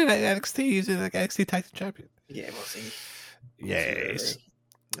 He's been in NXT. He's in like NXT Tag Team Champion. Yeah, was he? Yes.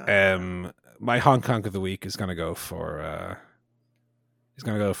 No. My Hong Kong of the week is gonna go for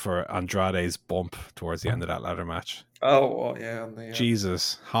Andrade's bump towards the end of that ladder match. Oh, well, yeah.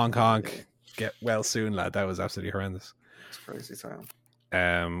 Jesus, Hong Kong, get well soon, lad. That was absolutely horrendous. It's crazy time.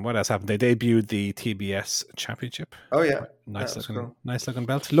 What else happened? They debuted the TBS Championship. Oh yeah, nice looking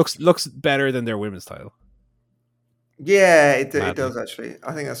belt. Looks better than their women's title. Yeah, it does actually.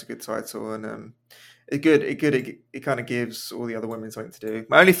 I think that's a good title, and it's good. It kind of gives all the other women something to do.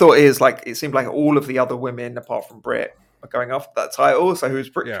 My only thought is, like, it seemed like all of the other women, apart from Britt, are going after that title. So who's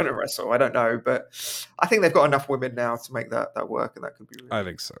Britt going to wrestle? I don't know, but I think they've got enough women now to make that work, and that could be. I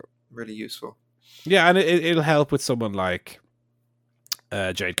think so. Really useful. Yeah, and it'll help with someone like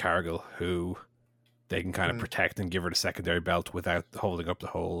Jade Cargill, who they can kind of protect and give her the secondary belt without holding up the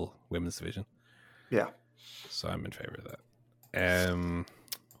whole women's division. Yeah. So I'm in favor of that.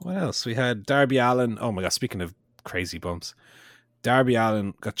 What else? We had Darby Allin. Oh my God, speaking of crazy bumps. Darby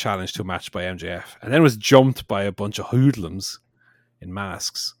Allin got challenged to a match by MJF and then was jumped by a bunch of hoodlums in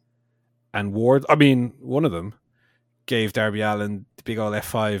masks. And one of them gave Darby Allin the big old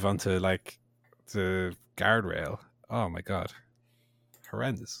F5 onto like the guardrail. Oh my God.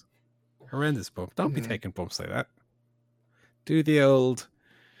 Horrendous bump. Don't be taking bumps like that. Do the old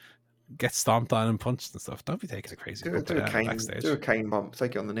get stomped on and punched and stuff. Don't be taking a crazy bump like that backstage. Do a cane bump.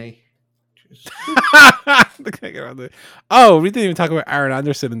 Take it on the knee. Oh, we didn't even talk about Aaron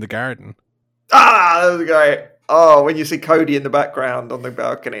Anderson in the garden. That was great. Oh, when you see Cody in the background on the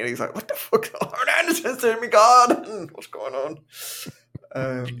balcony, and he's like, "What the fuck? Aaron Anderson's in my garden. What's going on?"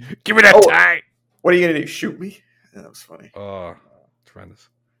 Give me that tie. What are you gonna do? Shoot me? Yeah, that was funny. Oh, tremendous.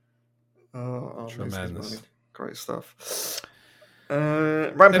 Tremendous. Great stuff.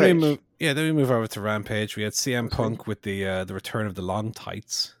 Rampage. Then we move over to Rampage. We had CM Punk with the return of the long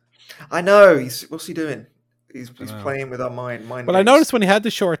tights. I know. What's he doing? He's playing with our mind. Well, I noticed when he had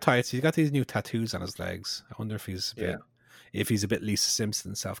the short tights, he's got these new tattoos on his legs. I wonder if he's a bit Lisa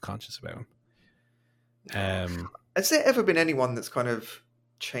Simpson self-conscious about him. Has there ever been anyone that's kind of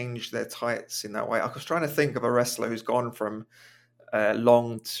changed their tights in that way? I was trying to think of a wrestler who's gone from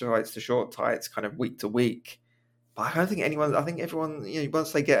long tights to short tights kind of week to week. But I don't think anyone. I think everyone.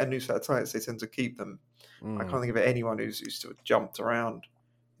 Once they get a new set of tights, they tend to keep them. I can't think of anyone who's sort of jumped around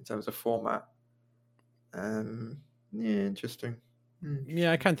in terms of format. Yeah, interesting.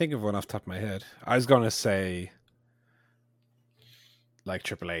 Yeah, I can't think of one off the top of my head. I was gonna say like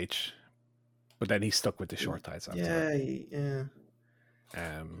Triple H, but then he stuck with the short tights after that.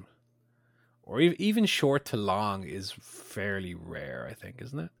 Yeah. Or even short to long is fairly rare, I think,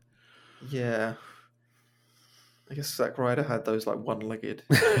 isn't it? Yeah. I guess Zack Ryder had those like one-legged,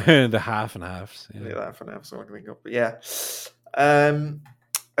 the half and halves. Yeah, that for now. So I can think of, but yeah, a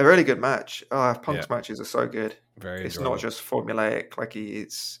really good match. Punk's matches are so good. Very. It's enjoyable. not just formulaic. Like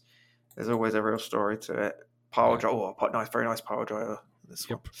there's always a real story to it. Pile driver, very nice pile driver. This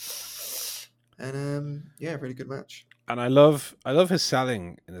one. And really good match. And I love his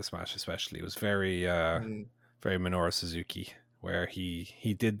selling in this match, especially. It was very very Minoru Suzuki, where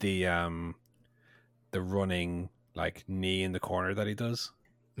he did the running like knee in the corner that he does,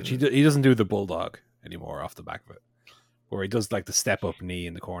 which he doesn't do the bulldog anymore off the back of it, where he does like the step up knee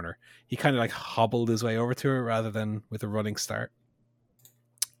in the corner. He kind of like hobbled his way over to it rather than with a running start.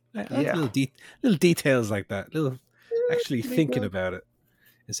 Little details like that, actually thinking about it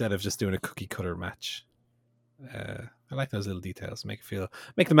instead of just doing a cookie cutter match. I like those little details. Make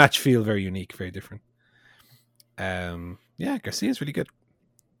the match feel very unique, very different. Garcia's really good,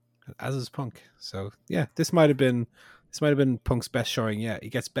 as is Punk. So yeah, this might have been Punk's best showing yet. He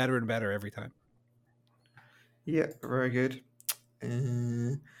gets better and better every time. Yeah, very good.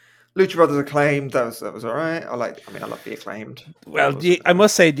 Lucha Brothers Acclaimed. That was all right. I love the Acclaimed. Well, I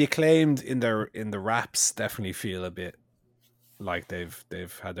must say the Acclaimed in the raps definitely feel a bit like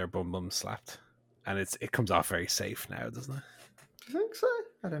they've had their bum slapped, and it comes off very safe now, doesn't it? Do you think so?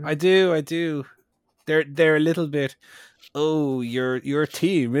 I don't know. I do. They're a little bit. Oh, your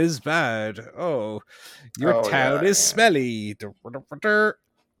team is bad. Oh, your town is smelly.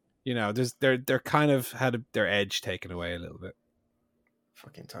 You know, they're kind of had their edge taken away a little bit.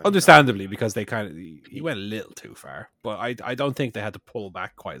 Fucking understandably, because they he went a little too far, but I don't think they had to pull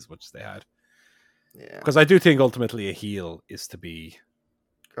back quite as much as they had. Yeah, because I do think ultimately a heel is to be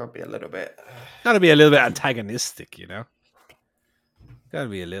gotta be a little bit antagonistic, you know. Gotta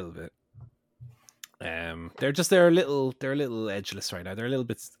be a little bit. They're a little edgeless right now. They're a little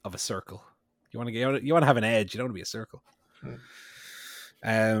bit of a circle. You want to have an edge. You don't want to be a circle.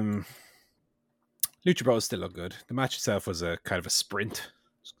 Lucha Bros still look good. The match itself was a kind of a sprint.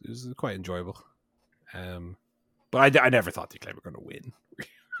 It was quite enjoyable. But I never thought the Acclaim were going to win,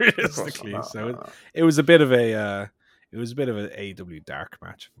 realistically. It was a bit of an AEW dark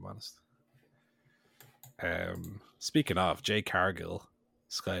match, if I'm honest. Speaking of, Jay Cargill,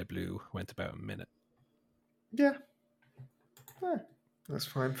 Sky Blue went about a minute. Yeah, that's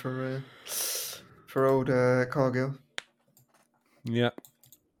fine for old Cargill. Yeah,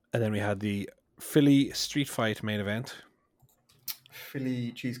 and then we had the Philly Street Fight main event.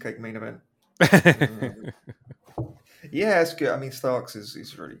 Philly Cheesecake main event. Yeah, it's good. I mean, Starks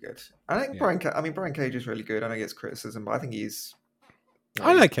is really good. I think Brian Cage is really good. I know he gets criticism, but I think he's.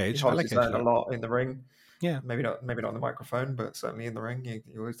 I like Cage. I like Cage a lot in the ring. Yeah, maybe not on the microphone, but certainly in the ring, he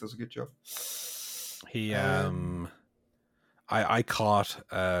always does a good job. He I caught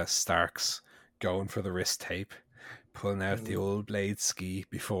Starks going for the wrist tape, pulling out the old blade ski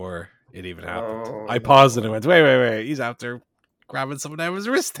before it even happened. I paused and I went, wait, he's out there grabbing someone out of his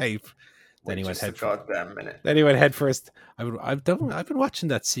wrist tape. Then he went head first. I've been watching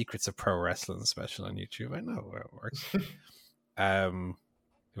that Secrets of Pro Wrestling special on YouTube. I know how it works. He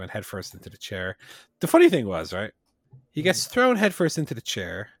went head first into the chair. The funny thing was, right? He gets thrown head first into the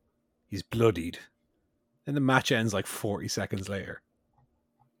chair. He's bloodied. And the match ends like 40 seconds later.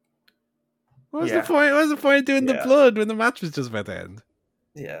 What was the point? What was the point of doing the blood when the match was just about to end?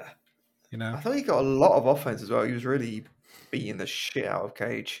 Yeah. You know? I thought he got a lot of offense as well. He was really beating the shit out of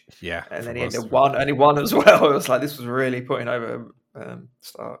Cage. Yeah. And then he won as well. It was like this was really putting over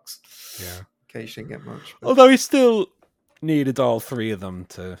Starks. Yeah. Cage didn't get much. But... although he still needed all three of them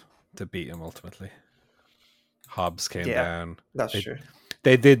to beat him ultimately. Hobbs came down. That's true.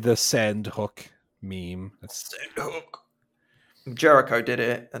 They did the send hook meme. Send hook. Jericho did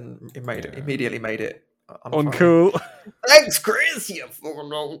it, and it immediately made it uncool. Thanks, Chris. You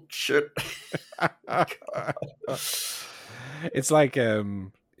fucking old shit. It's like,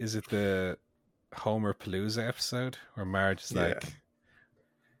 is it the Homer Palooza episode where Marge is like,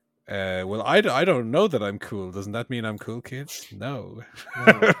 well, I don't know that I'm cool. Doesn't that mean I'm cool, kids? No.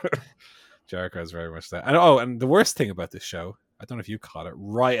 Jericho is very much that. And the worst thing about this show, I don't know if you caught it,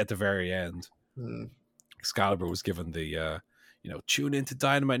 right at the very end, Excalibur was given the tune into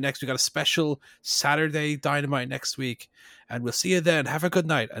Dynamite next. We got a special Saturday Dynamite next week, and we'll see you then. Have a good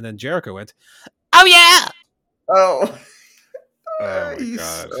night. And then Jericho went, "Oh yeah!" Oh, oh my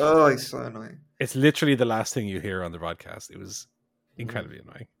god! Oh, he's so annoying. It's literally the last thing you hear on the broadcast. It was incredibly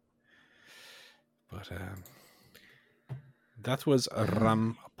annoying. But that was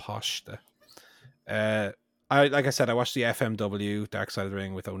Ramposhta. Like I said, I watched the FMW Dark Side of the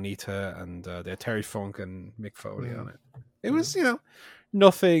Ring with Onita, and they had Terry Funk and Mick Foley on it. It was,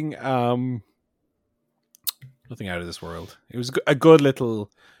 nothing out of this world. It was a good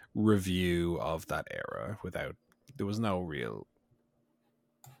little review of that era. There was no real,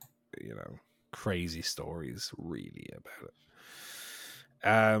 crazy stories really about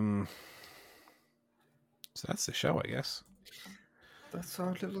it. So that's the show, I guess. That's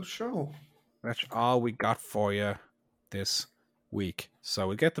our little show. That's all we got for you this week. So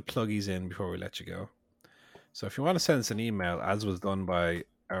we'll get the pluggies in before we let you go. So if you want to send us an email, as was done by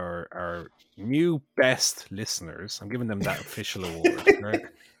our new best listeners, I'm giving them that official award. Right?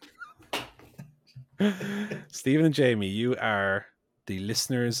 Stephen and Jamie, you are the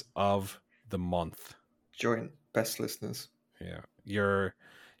listeners of the month. Joint best listeners. Yeah. Your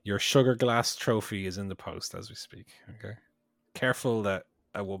sugar glass trophy is in the post as we speak. Okay. Careful that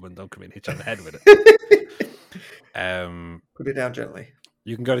a woman don't come in and hit you on the head with it. Put it down gently.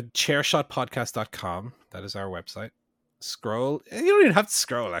 You can go to chairshotpodcast.com. That is our website. Scroll. You don't even have to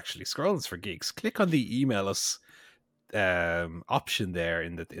scroll, actually. Scroll is for geeks. Click on the email us option there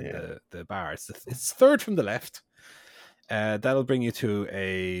in the bar. It's third from the left. That'll bring you to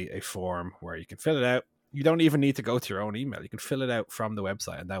a form where you can fill it out. You don't even need to go to your own email. You can fill it out from the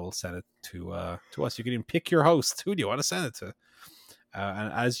website, and that will send it to us. You can even pick your host. Who do you want to send it to?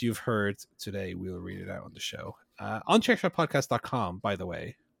 And as you've heard today, we'll read it out on the show. On chairshotpodcast.com, by the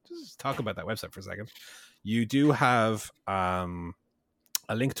way, just talk about that website for a second. You do have a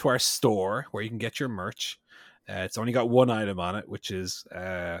link to our store where you can get your merch. It's only got one item on it, which is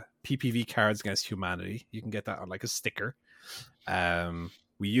PPV Cards Against Humanity. You can get that on like a sticker.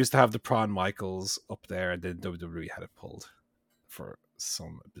 We used to have the Prawn Michaels up there, and then WWE had it pulled for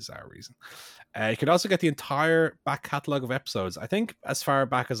some bizarre reason. You can also get the entire back catalogue of episodes. I think as far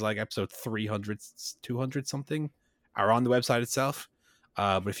back as like episode 300, 200 something are on the website itself.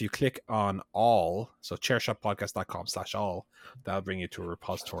 But if you click on all, so chairshotpodcast.com/all, that'll bring you to a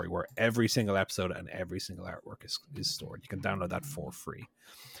repository where every single episode and every single artwork is stored. You can download that for free.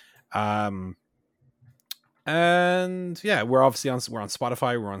 And yeah, we're on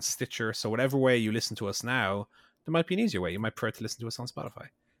Spotify, we're on Stitcher. So whatever way you listen to us now, there might be an easier way. You might prefer to listen to us on Spotify.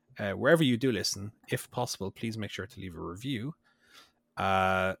 Wherever you do listen, if possible, please make sure to leave a review.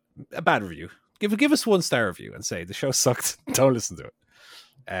 A bad review. Give us 1-star review and say the show sucked. Don't listen to it.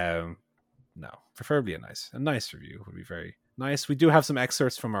 No, preferably a nice review would be very nice. We do have some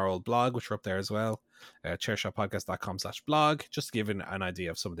excerpts from our old blog, which are up there as well. chairshotpodcast.com/blog, just to give an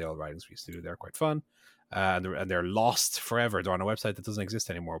idea of some of the old writings we used to do. They're quite fun. And they're lost forever. They're on a website that doesn't exist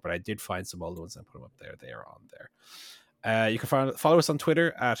anymore, but I did find some old ones and put them up there. They are on there. You can follow us on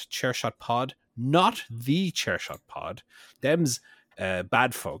Twitter at ChairshotPod, not the ChairshotPod. Them's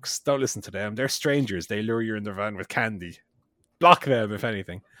bad folks. Don't listen to them. They're strangers. They lure you in their van with candy. Block them, if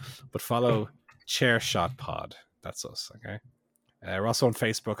anything. But follow ChairshotPod. That's us, okay? We're also on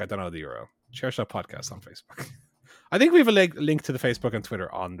Facebook. I don't know the URL. Chairshot Podcast on Facebook. I think we have a link to the Facebook and Twitter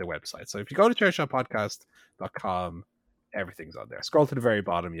on the website. So if you go to chairshotpodcast.com, everything's on there. Scroll to the very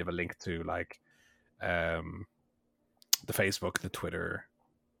bottom. You have a link to like the Facebook, the Twitter,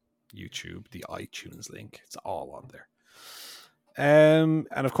 YouTube, the iTunes link. It's all on there. And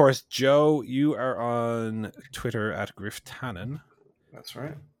of course, Joe, you are on Twitter at Grifftannen. That's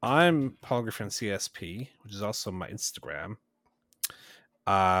right. I'm Paul Griffin CSP, which is also my Instagram.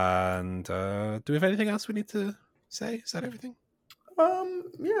 And do we have anything else we need to say? Is that everything?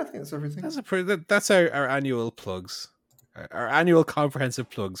 Yeah, I think that's everything. That's our annual plugs, our annual comprehensive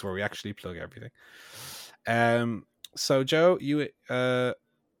plugs where we actually plug everything. So Joe, you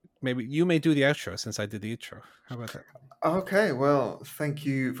maybe you may do the outro since I did the intro. How about that? Okay, well, thank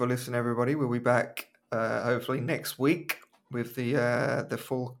you for listening, everybody. We'll be back hopefully next week with the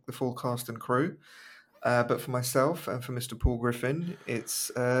full cast and crew. But for myself and for Mr. Paul Griffin,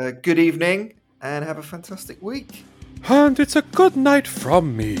 it's good evening and have a fantastic week. And it's a good night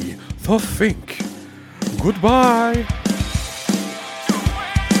from me, the Fink. Goodbye.